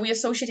 So we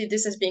associated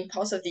this as being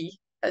part of the,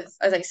 as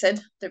I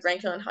said, the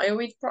branchial and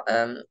hyoid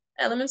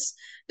elements.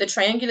 The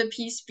triangular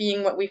piece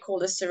being what we call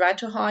the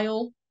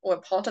ceratohyal,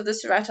 or part of the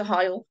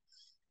ceratohyal,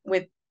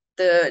 with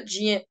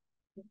the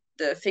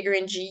figure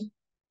in G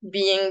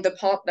being the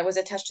part that was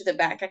attached to the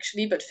back,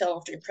 actually, but fell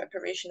off during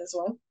preparation as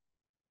well.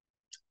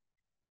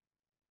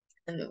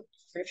 And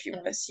if you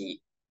want to see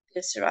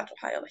the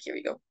ceratohyal, here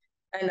we go.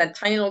 And that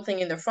tiny little thing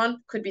in the front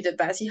could be the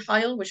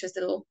basiohyal, which is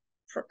the little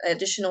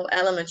additional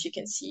element you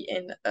can see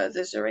in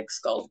the Zurich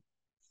skull.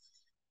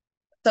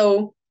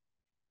 So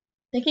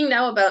thinking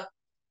now about,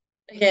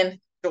 again,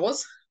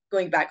 jaws,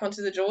 going back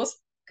onto the jaws,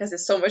 because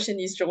there's so much in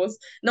these jaws.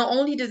 Not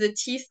only do the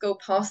teeth go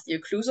past the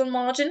occlusal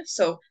margin,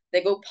 so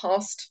they go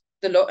past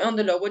on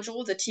the lower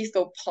jaw, the teeth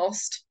go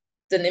past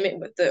the limit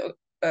with the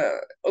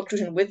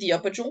occlusion with the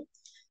upper jaw,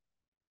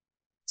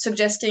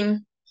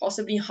 suggesting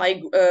possibly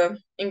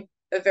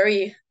a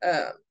very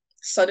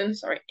sudden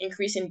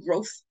increase in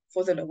growth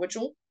for the lower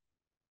jaw.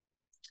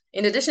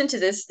 In addition to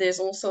this, there's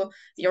also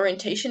the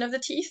orientation of the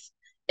teeth.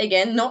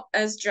 Again, not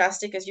as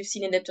drastic as you've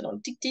seen in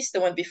Leptodontictis, the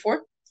one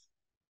before,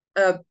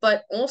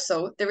 but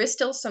also there is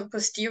still some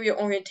posterior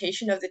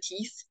orientation of the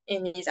teeth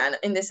in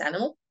this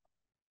animal.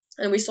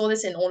 And we saw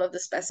this in all of the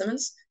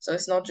specimens, so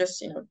it's not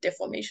just,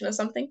 deformation or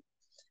something.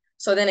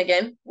 So then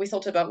again, we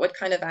thought about what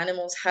kind of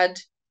animals had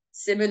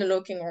similar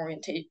looking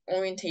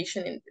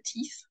orientation in the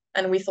teeth.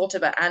 And we thought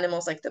about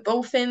animals like the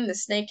bowfin, the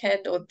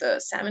snakehead, or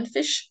the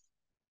salmonfish.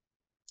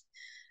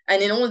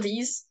 And in all of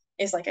these,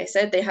 it's like I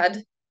said,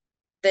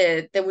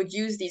 they would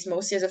use these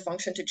mostly as a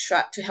function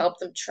to help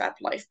them trap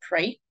live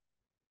prey.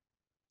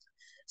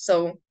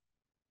 So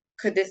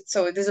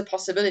there's a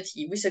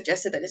possibility. We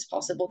suggested that it's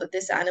possible that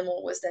this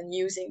animal was then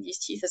using these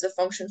teeth as a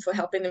function for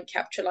helping them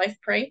capture live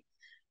prey.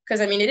 Because,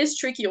 it is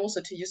tricky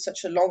also to use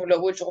such a long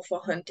lower jaw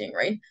for hunting,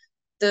 right?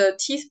 The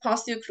teeth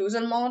past the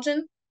occlusal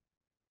margin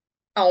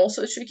are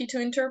also tricky to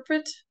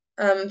interpret.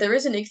 There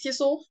is an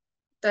ichthyosaur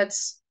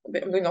that's,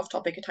 I'm going off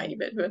topic a tiny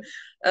bit, but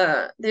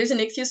there's an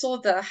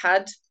ichthyosaur that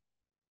had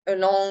a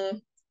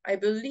long, I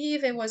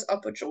believe it was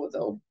upper jaw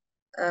though,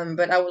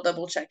 but I will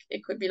double check.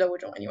 It could be lower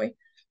jaw anyway.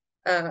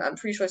 I'm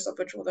pretty sure it's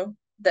upper jaw though.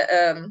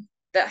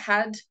 That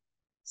had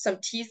some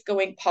teeth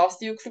going past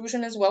the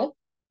occlusion as well.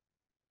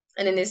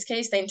 And in this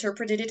case, they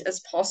interpreted it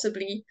as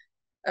possibly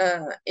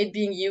it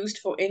being used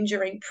for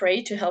injuring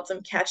prey to help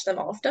them catch them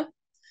after.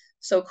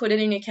 So could an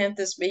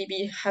Enicanthus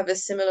maybe have a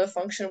similar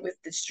function with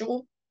this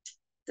jaw?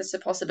 That's a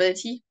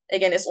possibility.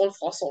 Again, it's all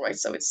fossil, right?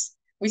 So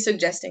we're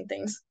suggesting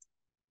things.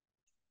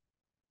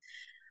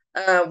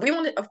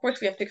 Of course,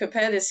 we have to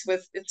compare this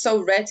with, it's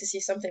so rare to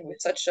see something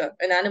with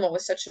an animal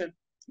with such a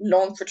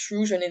long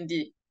protrusion in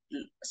the,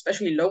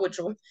 especially lower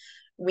jaw.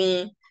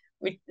 We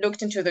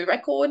looked into the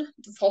record,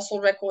 the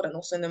fossil record, and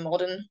also in the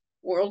modern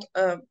world,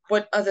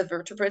 what other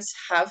vertebrates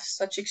have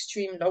such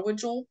extreme lower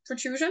jaw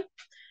protrusion.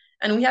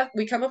 And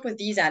we come up with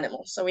these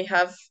animals. So we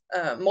have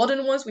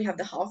modern ones. We have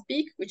the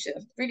half-beak, which is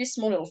a really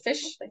small little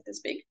fish, like this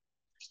big.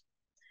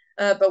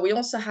 But we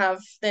also have,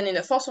 then in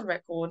the fossil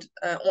record,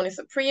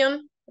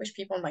 Ornithoprion, which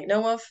people might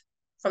know of,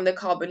 from the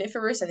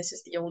Carboniferous, and this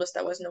is the oldest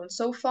that was known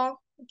so far.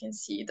 You can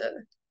see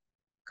the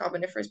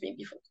Carboniferous being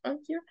before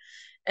here.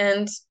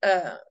 And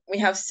we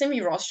have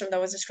Semirostrum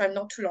that was described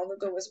not too long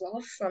ago as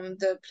well from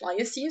the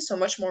Pliocene, so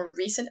much more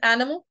recent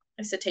animal,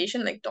 a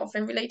cetacean, like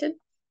dolphin related.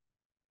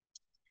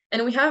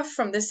 And we have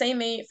from the same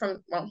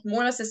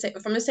more or less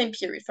from the same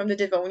period, from the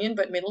Devonian,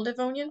 but Middle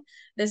Devonian,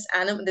 this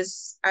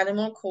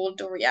animal called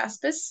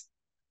Doriaspis,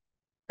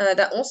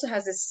 that also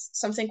has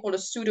something called a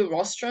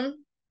pseudorostrum,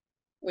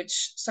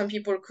 which some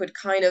people could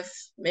kind of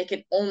make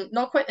it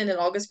not quite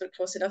analogous, but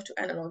close enough to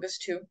analogous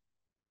to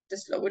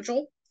this lower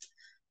jaw.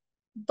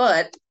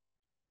 But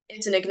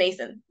it's an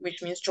agnathan,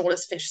 which means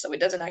jawless fish, so it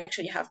doesn't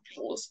actually have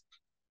jaws.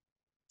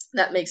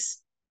 That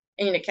makes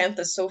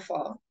Enicanthus so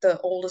far the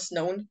oldest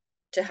known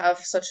to have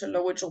such a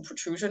lower jaw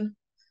protrusion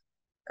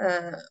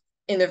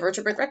in the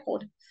vertebrate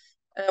record.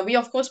 We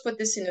of course put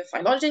this in the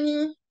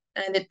phylogeny,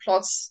 and it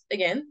plots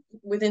again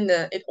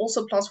it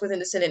also plots within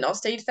the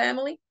Selenosteidae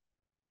family,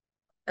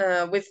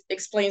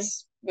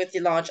 explains with the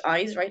large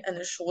eyes, right, and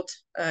the short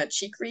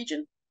cheek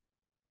region.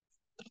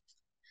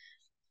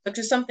 But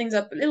to sum things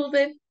up a little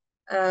bit,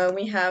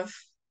 we have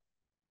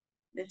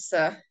this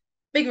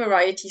big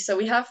variety. So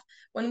we have,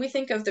 when we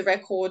think of the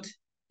record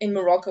in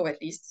Morocco,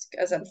 at least,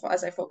 as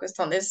I focused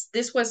on this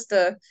was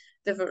the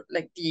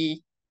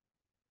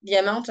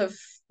amount of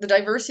the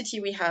diversity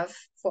we have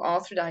for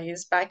Arthrodires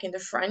is back in the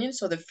Franian,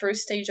 so the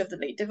first stage of the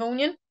late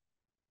Devonian.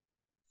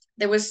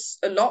 There was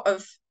a lot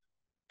of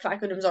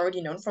Placoderms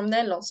already known from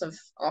there, lots of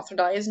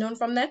Arthrodires known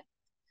from there,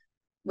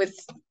 with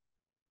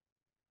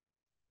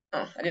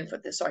I didn't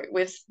put this, sorry,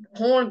 with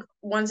horn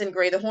ones in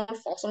gray, the horn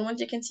fossil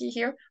ones you can see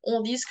here,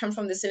 all these come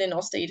from the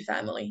Selenosteidae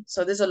family.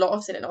 So there's a lot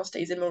of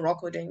Selenosteids in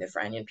Morocco during the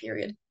Franian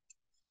period.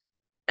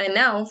 And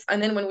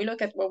then when we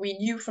look at what we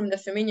knew from the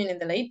Flaminian in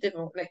the late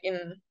Devonian, like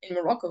in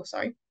Morocco,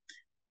 sorry,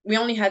 we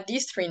only had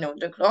these three known,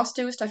 the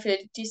Clastus,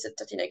 Taphyletictis, and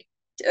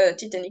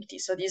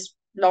Titanictis, so these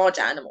large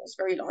animals,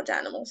 very large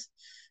animals.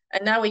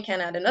 And now we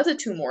can add another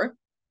two more.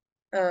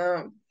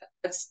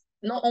 That's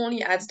not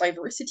only adds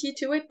diversity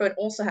to it, but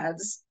also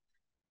adds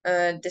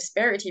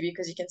disparity,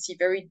 because you can see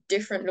very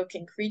different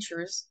looking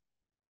creatures,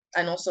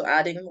 and also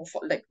adding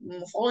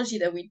morphology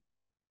that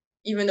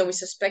even though we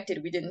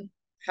suspected, we didn't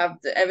have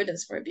the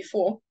evidence for it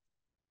before.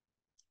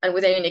 And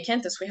with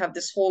Enicanthus, we have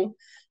this whole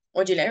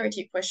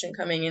modularity question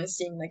coming in,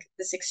 seeing like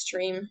this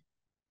extreme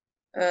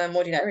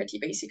modularity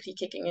basically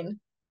kicking in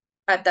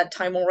at that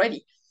time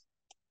already.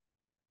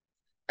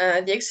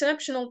 The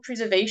exceptional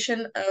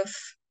preservation of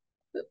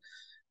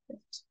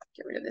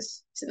get rid of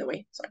this, it's in the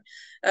way, sorry.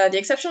 The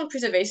exceptional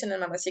preservation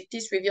in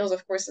Mammacyctis reveals,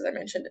 of course, as I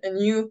mentioned, a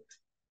new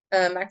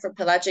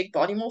macropelagic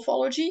body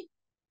morphology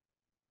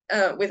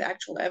with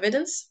actual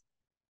evidence.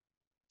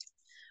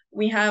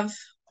 we have,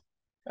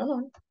 come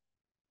on.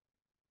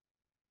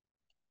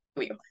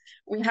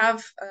 We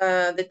have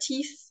the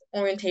teeth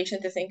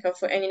orientation to think of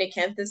for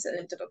Eninecanthus and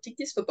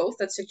Entodoctictis for both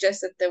that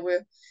suggests that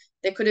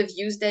they could have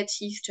used their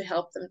teeth to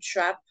help them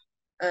trap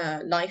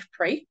live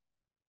prey.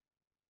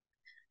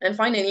 And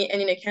finally,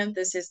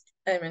 Eninecanthus is,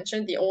 I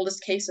mentioned, the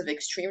oldest case of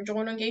extreme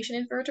jaw elongation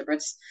in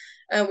vertebrates,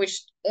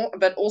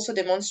 but also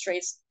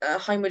demonstrates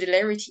high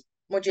modularity,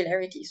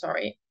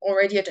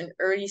 already at an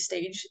early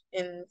stage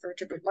in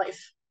vertebrate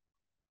life.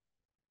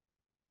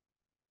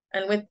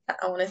 And with that,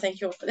 I want to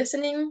thank you all for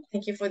listening.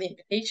 Thank you for the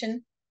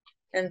invitation.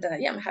 And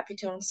yeah, I'm happy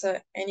to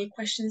answer any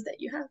questions that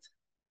you have.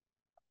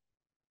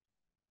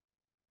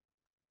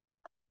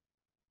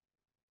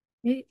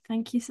 Great,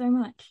 thank you so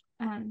much.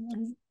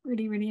 It's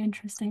really, really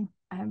interesting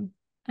and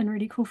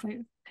really cool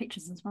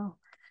pictures as well.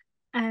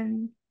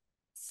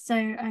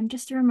 So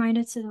just a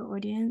reminder to the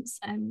audience,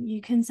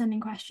 you can send in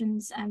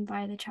questions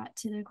via the chat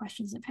to the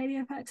questions that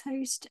PaleoPerks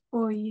host,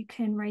 or you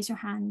can raise your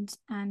hand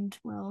and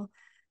we'll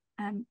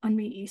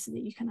unmute you so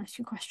that you can ask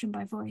your question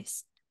by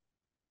voice.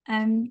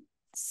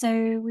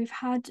 So we've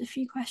had a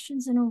few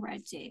questions in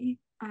already,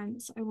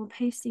 so I will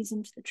paste these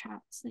into the chat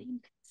so that you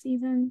can see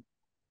them.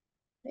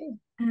 Okay.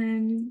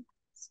 And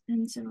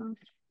so our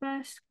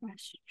first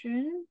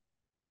question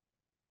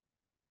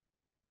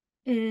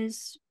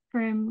is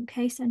from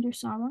K. Sender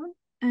Sawa,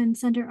 and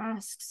Sender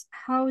asks,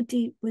 how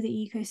deep were the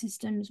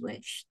ecosystems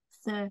which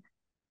the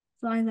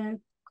Thylacolpophyllum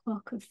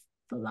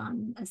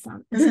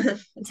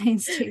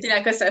pertains to?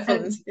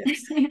 Thylacocephalans,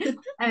 yes.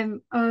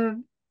 Of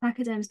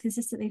Placoderms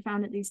consistently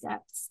found at these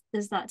depths.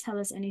 Does that tell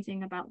us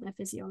anything about their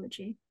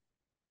physiology?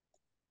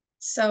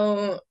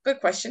 So,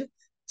 good question.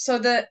 So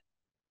the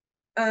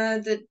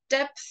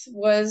depth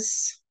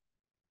was,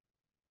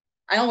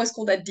 I always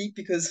call that deep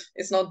because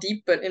it's not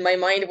deep, but in my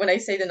mind, when I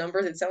say the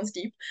numbers, it sounds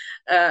deep.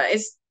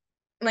 It's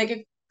like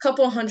a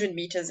couple 100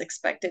 meters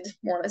expected,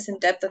 more or less, in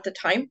depth at the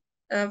time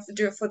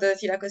for the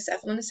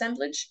Thylacocephalon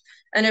assemblage.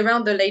 And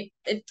around the late,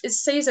 it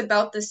stays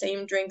about the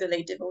same during the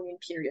late Devonian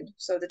period.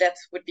 So the depth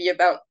would be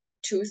about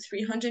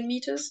 200-300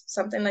 meters,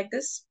 something like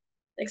this,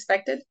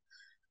 expected.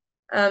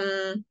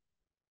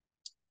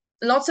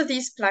 Lots of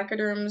these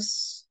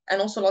placoderms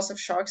and also lots of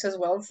sharks as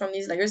well from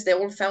these layers, they're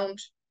all found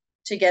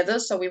together.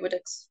 So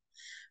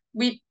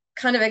we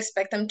kind of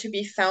expect them to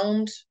be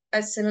found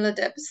at similar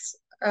depths.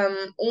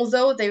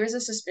 Although there is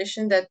a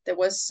suspicion that there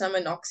was some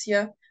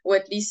anoxia, or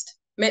at least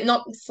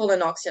not full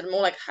anoxia,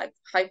 more like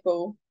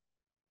hypo.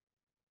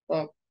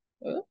 Well,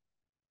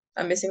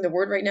 I'm missing the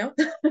word right now.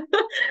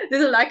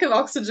 There's a lack of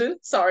oxygen.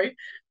 Sorry,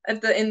 in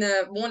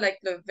the more like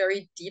the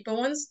very deeper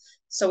ones.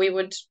 So we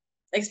would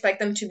expect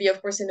them to be,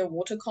 of course, in the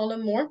water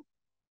column more.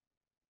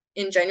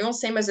 In general,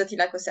 same as the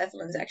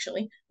Thylacocephalans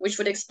actually, which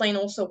would explain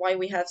also why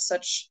we have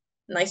such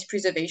nice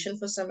preservation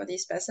for some of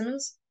these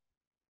specimens.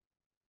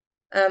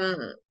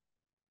 And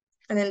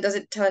then does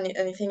it tell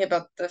anything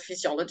about the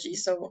physiology?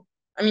 So,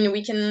 I mean,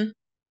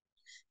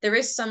 there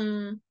is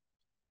some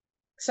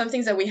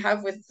things that we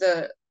have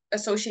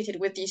associated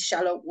with these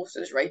shallow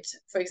waters, right?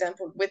 For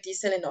example, with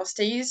these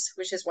selenostes,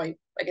 which is why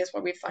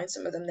we find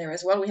some of them there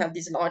as well. We have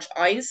these large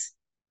eyes,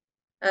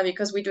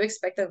 because we do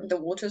expect that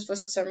the waters, for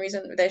some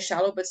reason, they're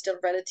shallow but still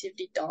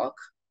relatively dark,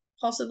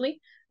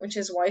 possibly, which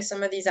is why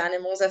some of these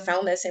animals are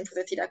found there. Same for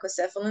the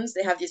Thylacocephalans.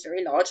 They have these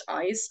very large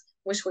eyes,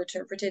 which were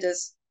interpreted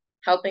as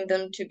helping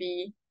them to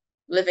be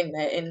living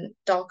there in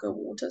darker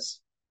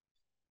waters.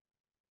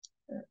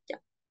 Yeah.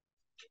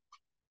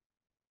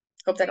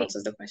 Hope that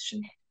answers the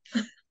question.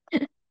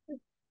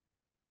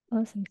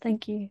 Awesome,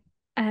 thank you.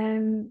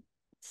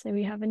 So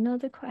we have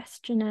another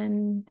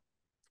question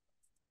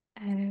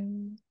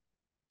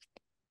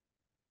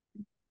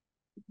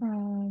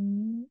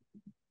from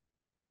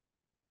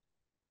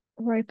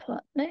Roy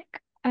Plotnick.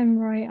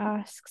 And Roy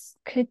asks,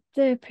 could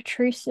the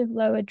protrusive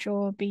lower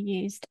jaw be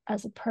used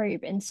as a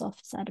probe in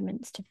soft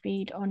sediments to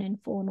feed on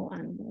infaunal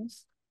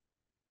animals?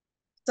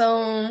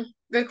 So,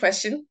 good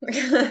question.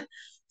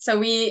 So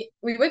we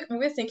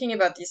were thinking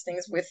about these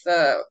things with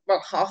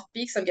half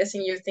beaks. I'm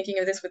guessing you're thinking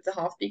of this with the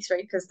half beaks,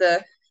 right? Because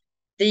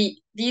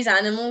these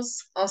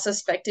animals are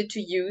suspected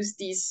to use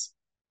this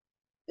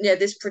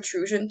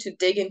protrusion to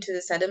dig into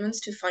the sediments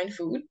to find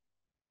food,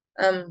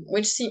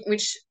 which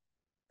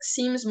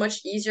seems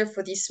much easier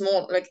for these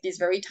small, like these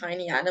very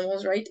tiny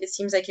animals, right? It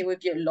seems like there would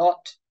be a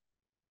lot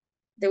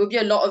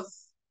of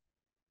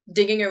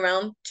digging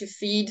around to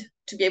be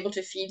able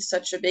to feed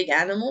such a big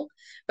animal.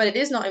 But it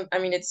is not, I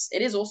mean, it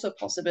is also a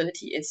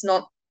possibility. It's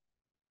not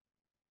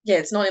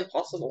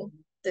impossible.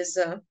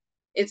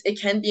 It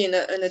can be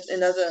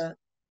another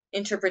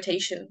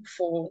interpretation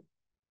for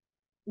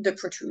the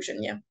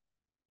protrusion, yeah.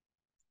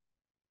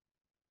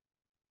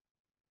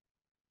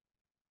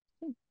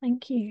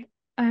 Thank you.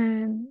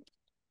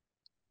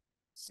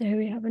 So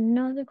we have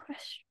another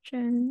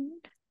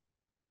question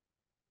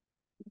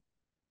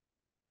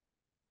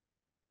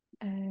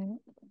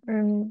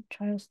from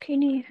Charles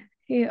Cooney,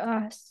 who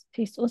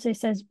also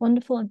says,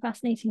 wonderful and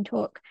fascinating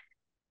talk.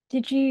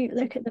 Did you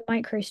look at the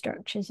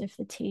microstructures of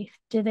the teeth?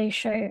 Do they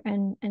show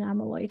an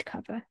amyloid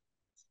cover?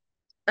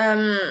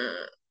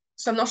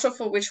 so I'm not sure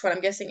for which one.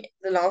 I'm guessing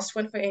the last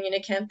one for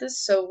Anianacanthus.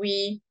 So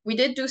we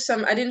did do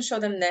some. I didn't show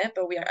them there,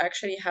 but we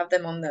actually have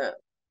them on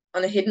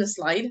a hidden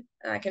slide.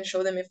 I can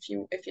show them if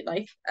you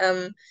like.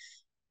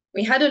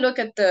 We had a look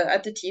at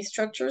the teeth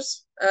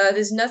structures.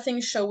 There's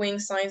nothing showing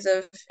signs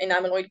of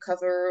enameloid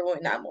cover or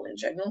enamel in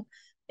general.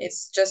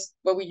 It's just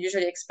what we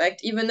usually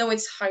expect, even though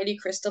it's highly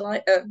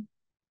crystallized.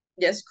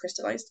 Yes,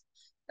 crystallized.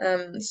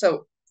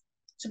 So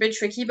it's a bit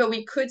tricky, but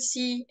we could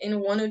see in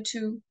one or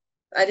two.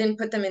 I didn't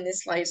put them in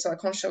this slide, so I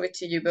can't show it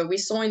to you. But we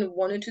saw in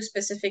one or two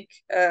specific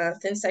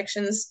thin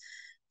sections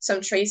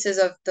some traces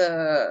of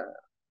the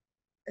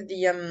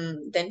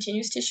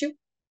dentinous tissue,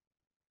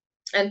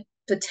 and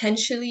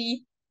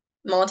potentially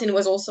Martin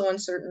was also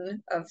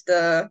uncertain of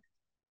the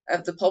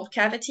pulp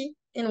cavity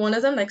in one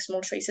of them, like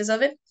small traces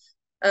of it.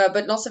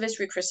 But lots of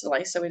it's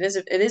recrystallized, so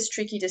it is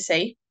tricky to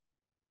say.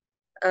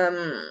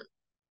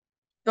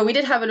 But we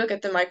did have a look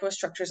at the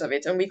microstructures of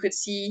it, and we could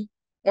see,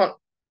 well,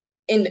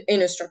 in the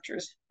inner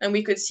structures, and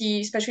we could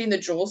see, especially in the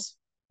jaws,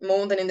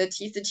 more than in the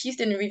teeth. The teeth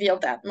didn't reveal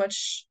that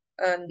much,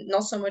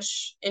 not so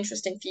much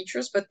interesting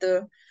features, but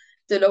the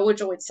lower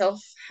jaw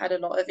itself had a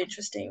lot of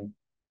interesting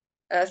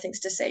things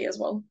to say as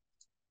well.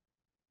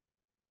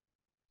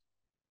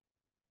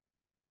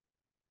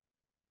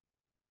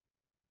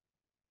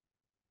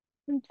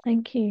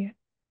 Thank you.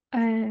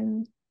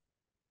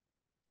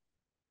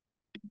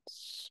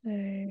 So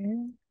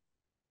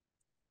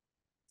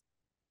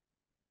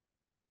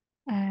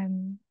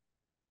um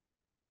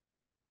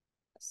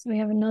so we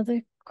have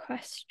another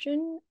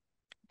question.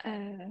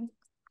 One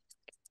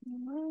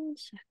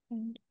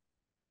second.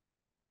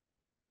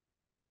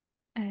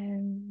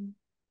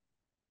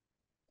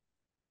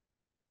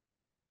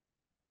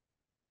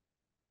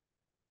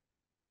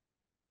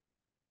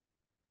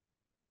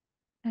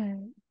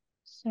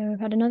 So we've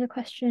had another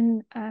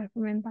question from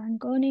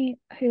Mbangoni,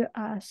 who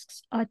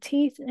asks, are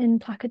teeth in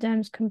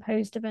placoderms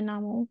composed of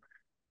enamel,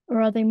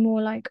 or are they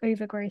more like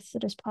overgrowth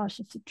that is part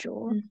of the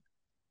jaw?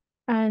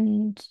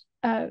 And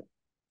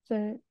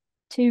for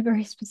two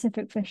very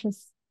specific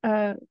fishes,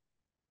 like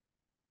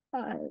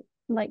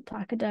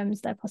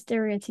placoderms, their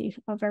posterior teeth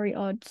are very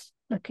odd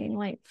looking,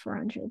 like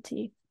pharyngeal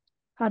teeth.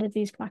 How did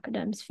these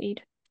placoderms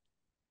feed?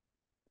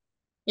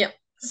 Yeah,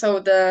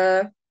 so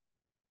the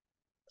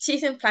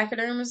teeth in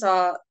placoderms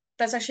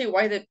that's actually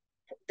why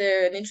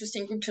they're an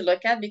interesting group to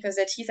look at, because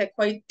their teeth are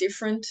quite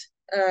different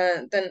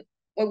than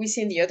what we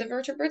see in the other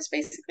vertebrates,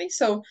 basically.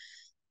 So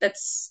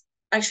that's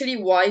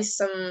actually why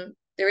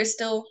there is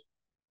still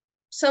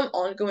some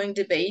ongoing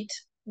debate.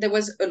 There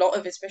was a lot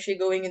of, especially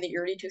going in the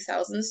early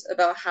 2000s,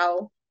 about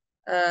how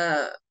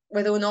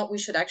whether or not we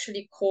should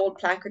actually call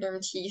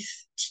placoderm teeth.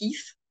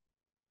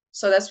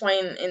 So that's why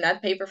in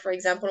that paper, for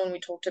example, when we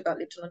talked about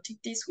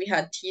leptonotictis, we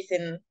had teeth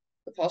in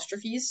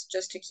apostrophes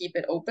just to keep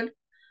it open.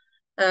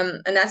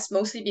 And that's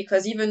mostly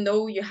because even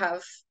though you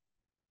have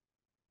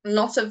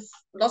lots of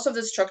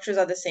the structures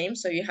are the same,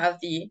 so you have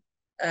the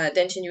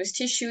dentinous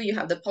tissue, you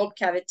have the pulp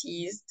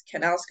cavities,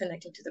 canals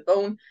connecting to the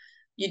bone,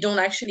 you don't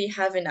actually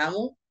have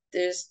enamel.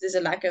 There's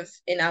a lack of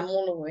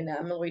enamel or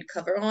enameloid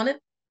cover on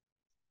it.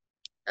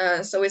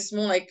 So it's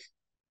more like,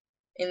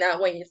 in that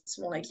way, it's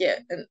more like, yeah,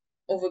 an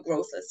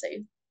overgrowth, let's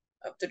say,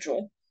 of the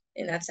jaw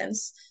in that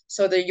sense.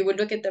 So that you would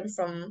look at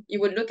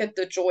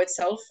the jaw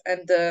itself,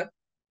 and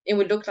it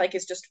would look like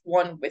it's just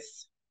one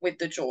with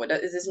the jaw.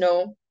 There's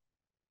no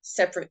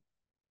separate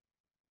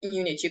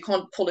unit. You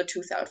can't pull a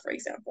tooth out, for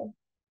example.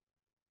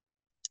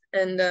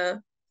 And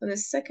for the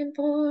second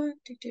part,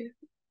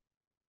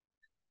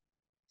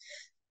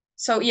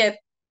 so yeah,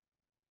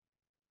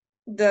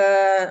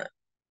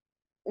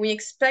 we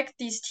expect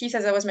these teeth,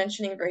 as I was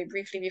mentioning very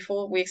briefly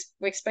before, we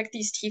expect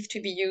these teeth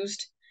to be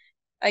used.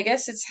 I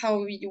guess it's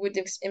how you would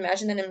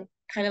imagine them,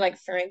 kind of like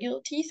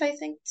pharyngeal teeth. I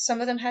think some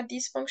of them had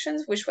these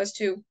functions, which was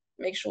to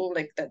make sure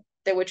like that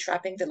they were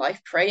trapping the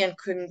live prey and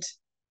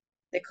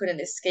they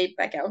couldn't escape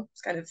back out.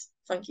 It's kind of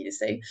funky to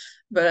say,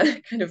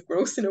 but kind of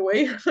gross in a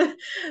way.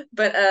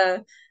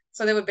 But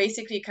so they would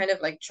basically kind of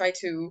like try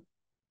to.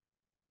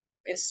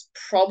 It's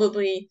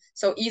probably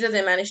so either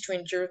they managed to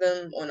injure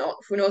them or not.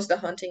 Who knows the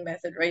hunting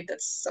method, right?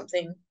 That's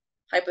something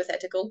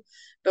hypothetical.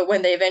 But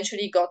when they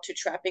eventually got to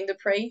trapping the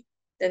prey,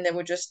 then they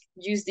would just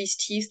use these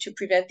teeth to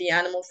prevent the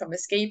animal from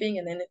escaping,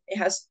 and then it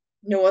has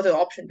no other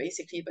option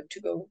basically but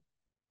to go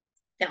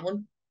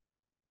down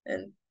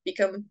and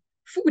become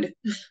food.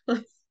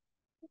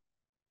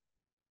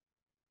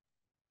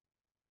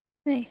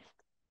 Nice.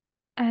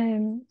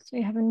 So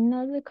we have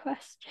another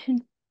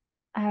question.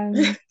 Um,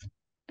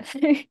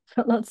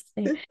 got lots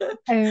to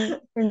say.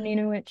 From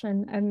Nina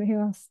Witchin,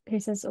 who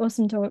says,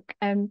 awesome talk.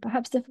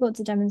 Perhaps difficult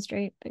to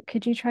demonstrate, but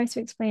could you try to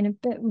explain a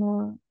bit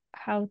more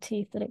how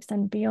teeth that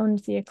extend beyond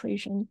the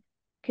occlusion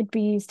could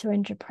be used to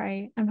injure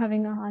prey? I'm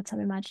having a hard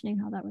time imagining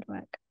how that would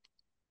work.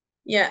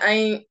 Yeah,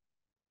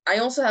 I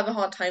also have a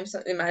hard time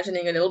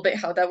imagining a little bit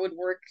how that would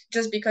work,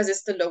 just because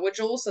it's the lower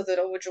jaw. So the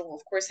lower jaw,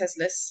 of course, has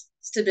less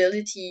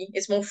stability.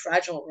 It's more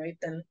fragile, right,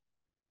 than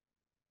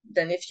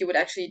if you would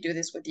actually do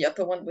this with the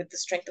upper one, with the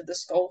strength of the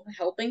skull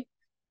helping.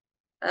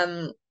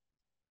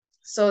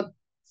 So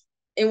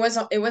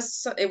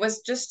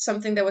was just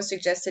something that was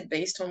suggested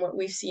based on what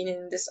we've seen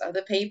in this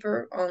other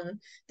paper on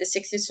the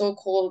 60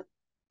 so-called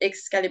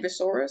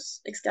Excaliburosaurus.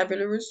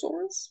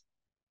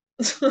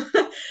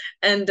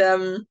 And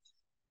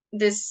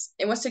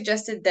it was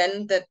suggested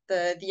then that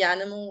the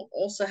animal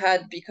also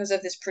had, because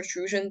of this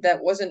protrusion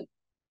that wasn't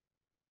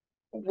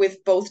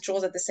with both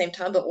jaws at the same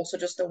time, but also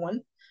just the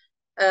one,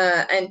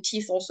 and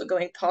teeth also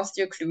going past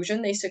the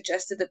occlusion, they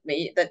suggested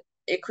that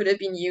it could have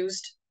been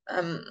used.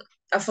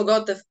 I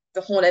forgot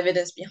the whole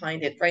evidence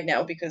behind it right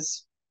now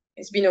because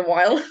it's been a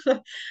while,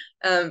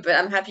 but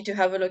I'm happy to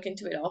have a look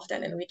into it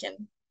often, and we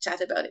can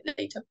chat about it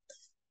later.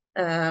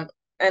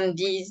 And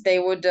they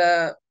would,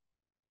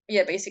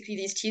 basically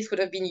these teeth would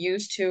have been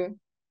used to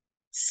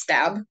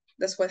stab.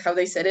 That's how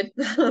they said it.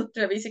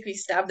 To basically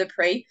stab the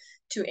prey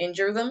to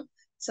injure them,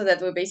 so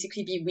that would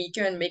basically be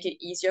weaker and make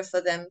it easier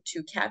for them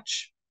to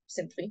catch,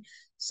 simply.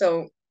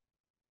 So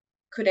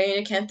could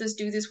Anacanthus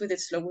do this with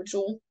its lower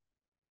jaw?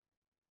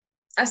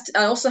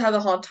 I also have a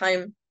hard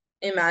time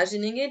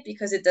imagining it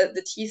because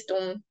the teeth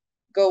don't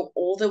go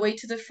all the way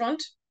to the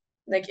front.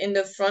 Like in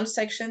the front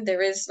section,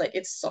 there is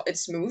it's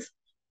smooth,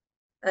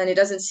 and it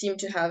doesn't seem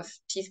to have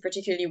teeth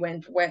particularly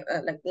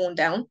worn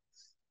down.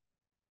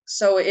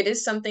 So it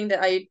is something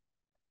that I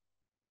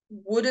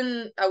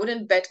wouldn't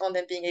bet on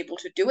them being able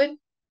to do it,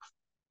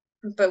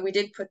 but we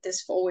did put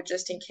this forward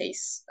just in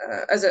case,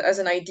 as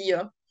an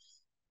idea,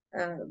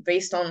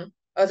 based on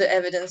other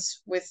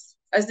evidence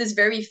as there's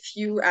very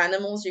few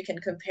animals you can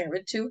compare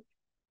it to.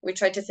 We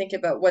tried to think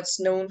about what's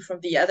known from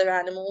the other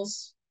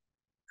animals,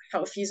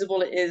 how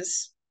feasible it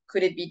is,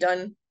 could it be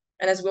done?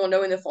 And as we all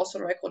know in the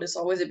fossil record, it's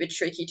always a bit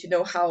tricky to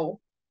know how,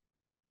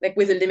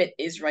 where the limit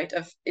is, right,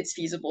 of it's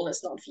feasible,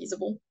 it's not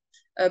feasible.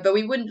 But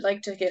we would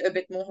like to get a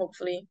bit more,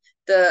 hopefully.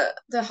 The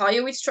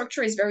hyoid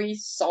structure is very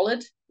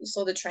solid. You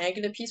saw the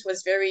triangular piece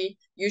was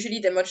usually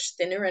they're much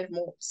thinner and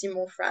seem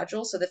more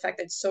fragile. So the fact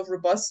that it's so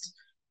robust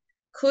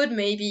could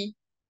maybe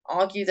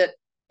argue that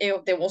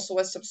there also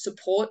was some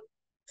support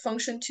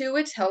function to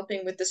it,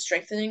 helping with the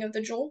strengthening of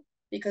the jaw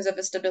because of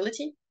the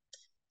stability.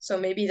 So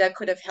maybe that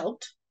could have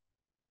helped.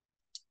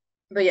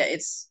 But yeah,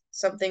 it's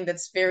something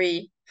that's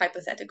very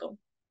hypothetical.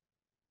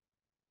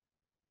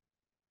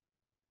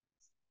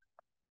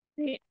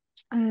 Great.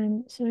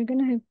 So we're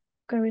going to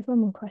go with one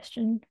more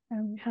question.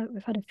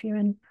 We've had a few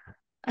in.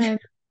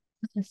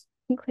 Just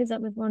close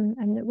up with one,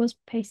 and it was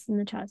pasted in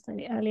the chat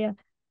slightly earlier.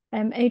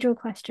 Age-old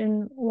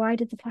question: why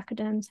did the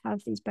placoderms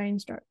have these bone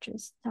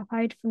structures? To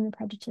hide from the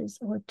predators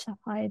or to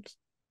hide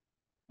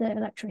the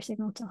electro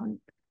signal to hunt?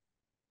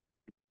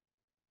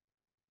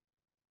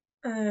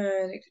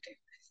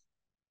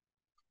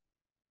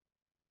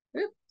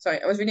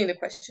 Sorry, I was reading the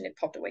question, it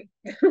popped away.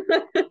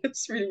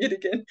 It's reading it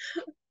again.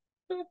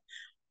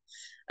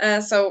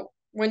 So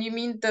when you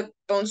mean the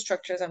bone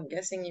structures, I'm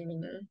guessing you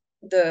mean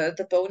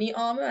the bony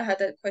armor. I had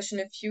that question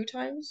a few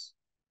times.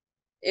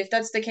 If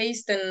that's the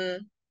case,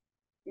 then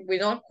we're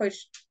not quite.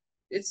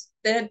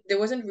 There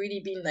wasn't really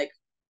been,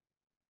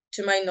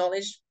 to my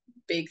knowledge,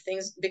 big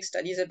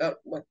studies about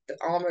what the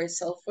armor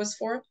itself was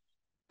for.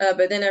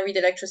 But then I read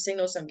electro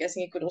signals, so I'm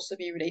guessing it could also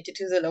be related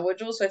to the lower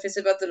jaw. So if it's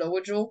about the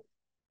lower jaw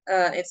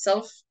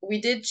itself, we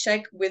did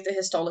check with the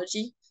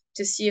histology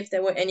to see if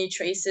there were any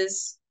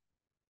traces,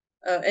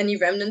 any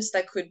remnants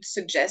that could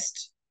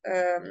suggest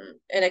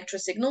electro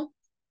signal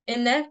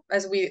in there,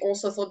 as we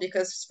also thought,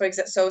 because for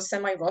example, so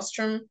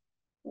semirostrum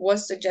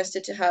was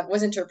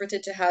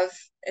interpreted to have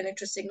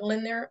electro signal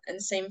in there,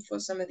 and same for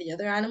some of the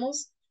other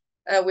animals,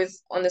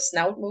 on the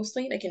snout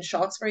mostly, like in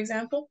sharks, for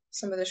example,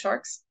 some of the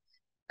sharks.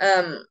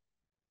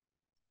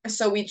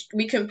 So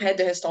we compared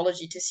the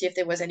histology to see if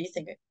there was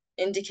anything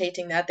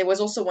indicating that. There was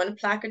also one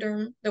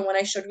placoderm, the one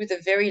I showed with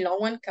the very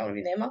long one,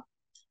 Carolinema.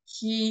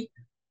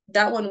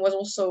 That one was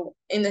also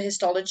in the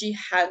histology,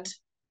 had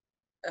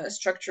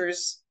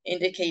structures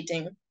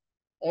indicating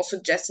or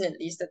suggesting at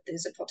least that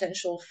there's a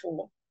potential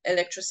for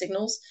electro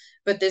signals,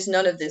 but there's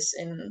none of this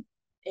in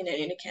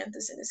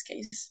Anacanthus in this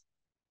case.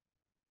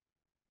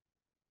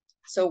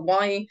 So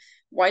why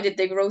did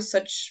they grow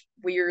such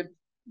weird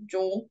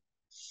jaw?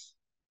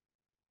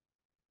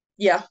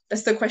 Yeah,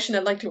 that's the question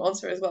I'd like to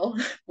answer as well.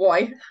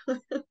 Why?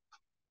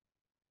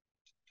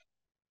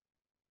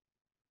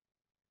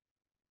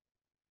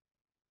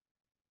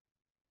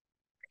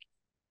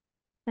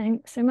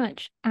 Thanks so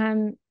much.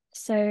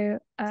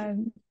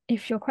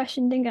 If your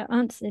question didn't get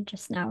answered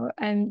just now,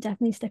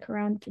 definitely stick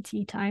around for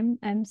tea time.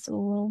 So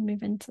we'll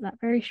move into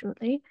that very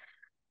shortly.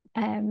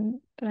 But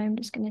I'm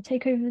just going to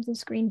take over the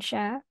screen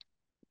share.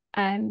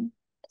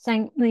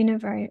 Thank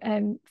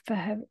Mélina for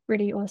her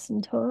really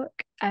awesome talk.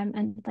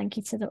 And thank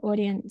you to the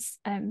audience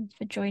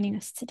for joining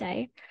us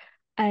today.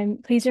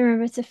 Please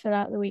remember to fill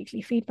out the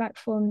weekly feedback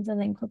form. The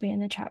link will be in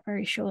the chat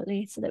very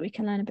shortly so that we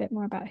can learn a bit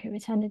more about who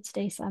attended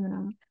today's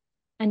seminar.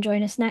 And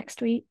join us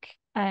next week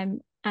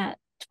at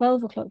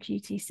 12 o'clock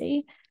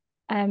UTC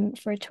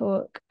for a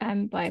talk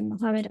by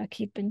Mohammed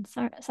Akib bin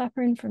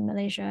Saprin from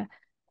Malaysia,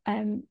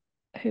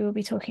 who will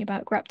be talking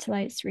about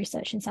graptolites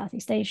research in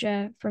Southeast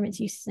Asia, from its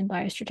uses in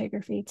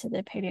biostratigraphy to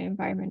the paleo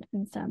environment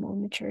and thermal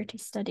maturity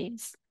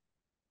studies.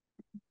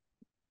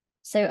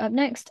 So up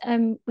next,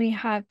 we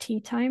have tea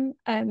time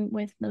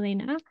with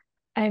Mélina.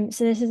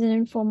 So this is an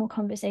informal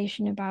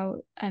conversation about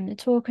the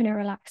talk in a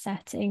relaxed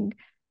setting.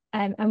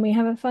 And we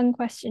have a fun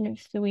question of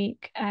the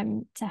week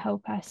to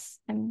help us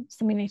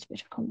stimulate a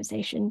bit of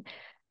conversation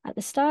at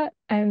the start,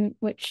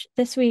 which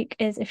this week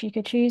is, if you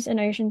could choose an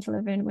ocean to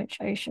live in, which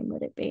ocean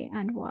would it be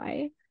and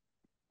why?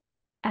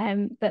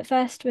 But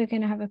first we're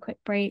going to have a quick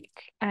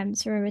break.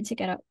 So remember to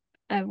get up,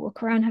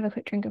 walk around, have a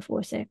quick drink of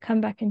water,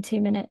 come back in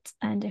 2 minutes,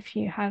 and if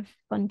you have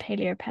fun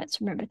paleo pets,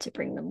 remember to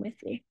bring them with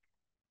you.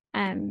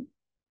 And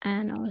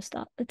I'll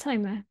start the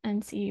timer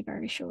and see you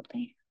very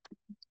shortly.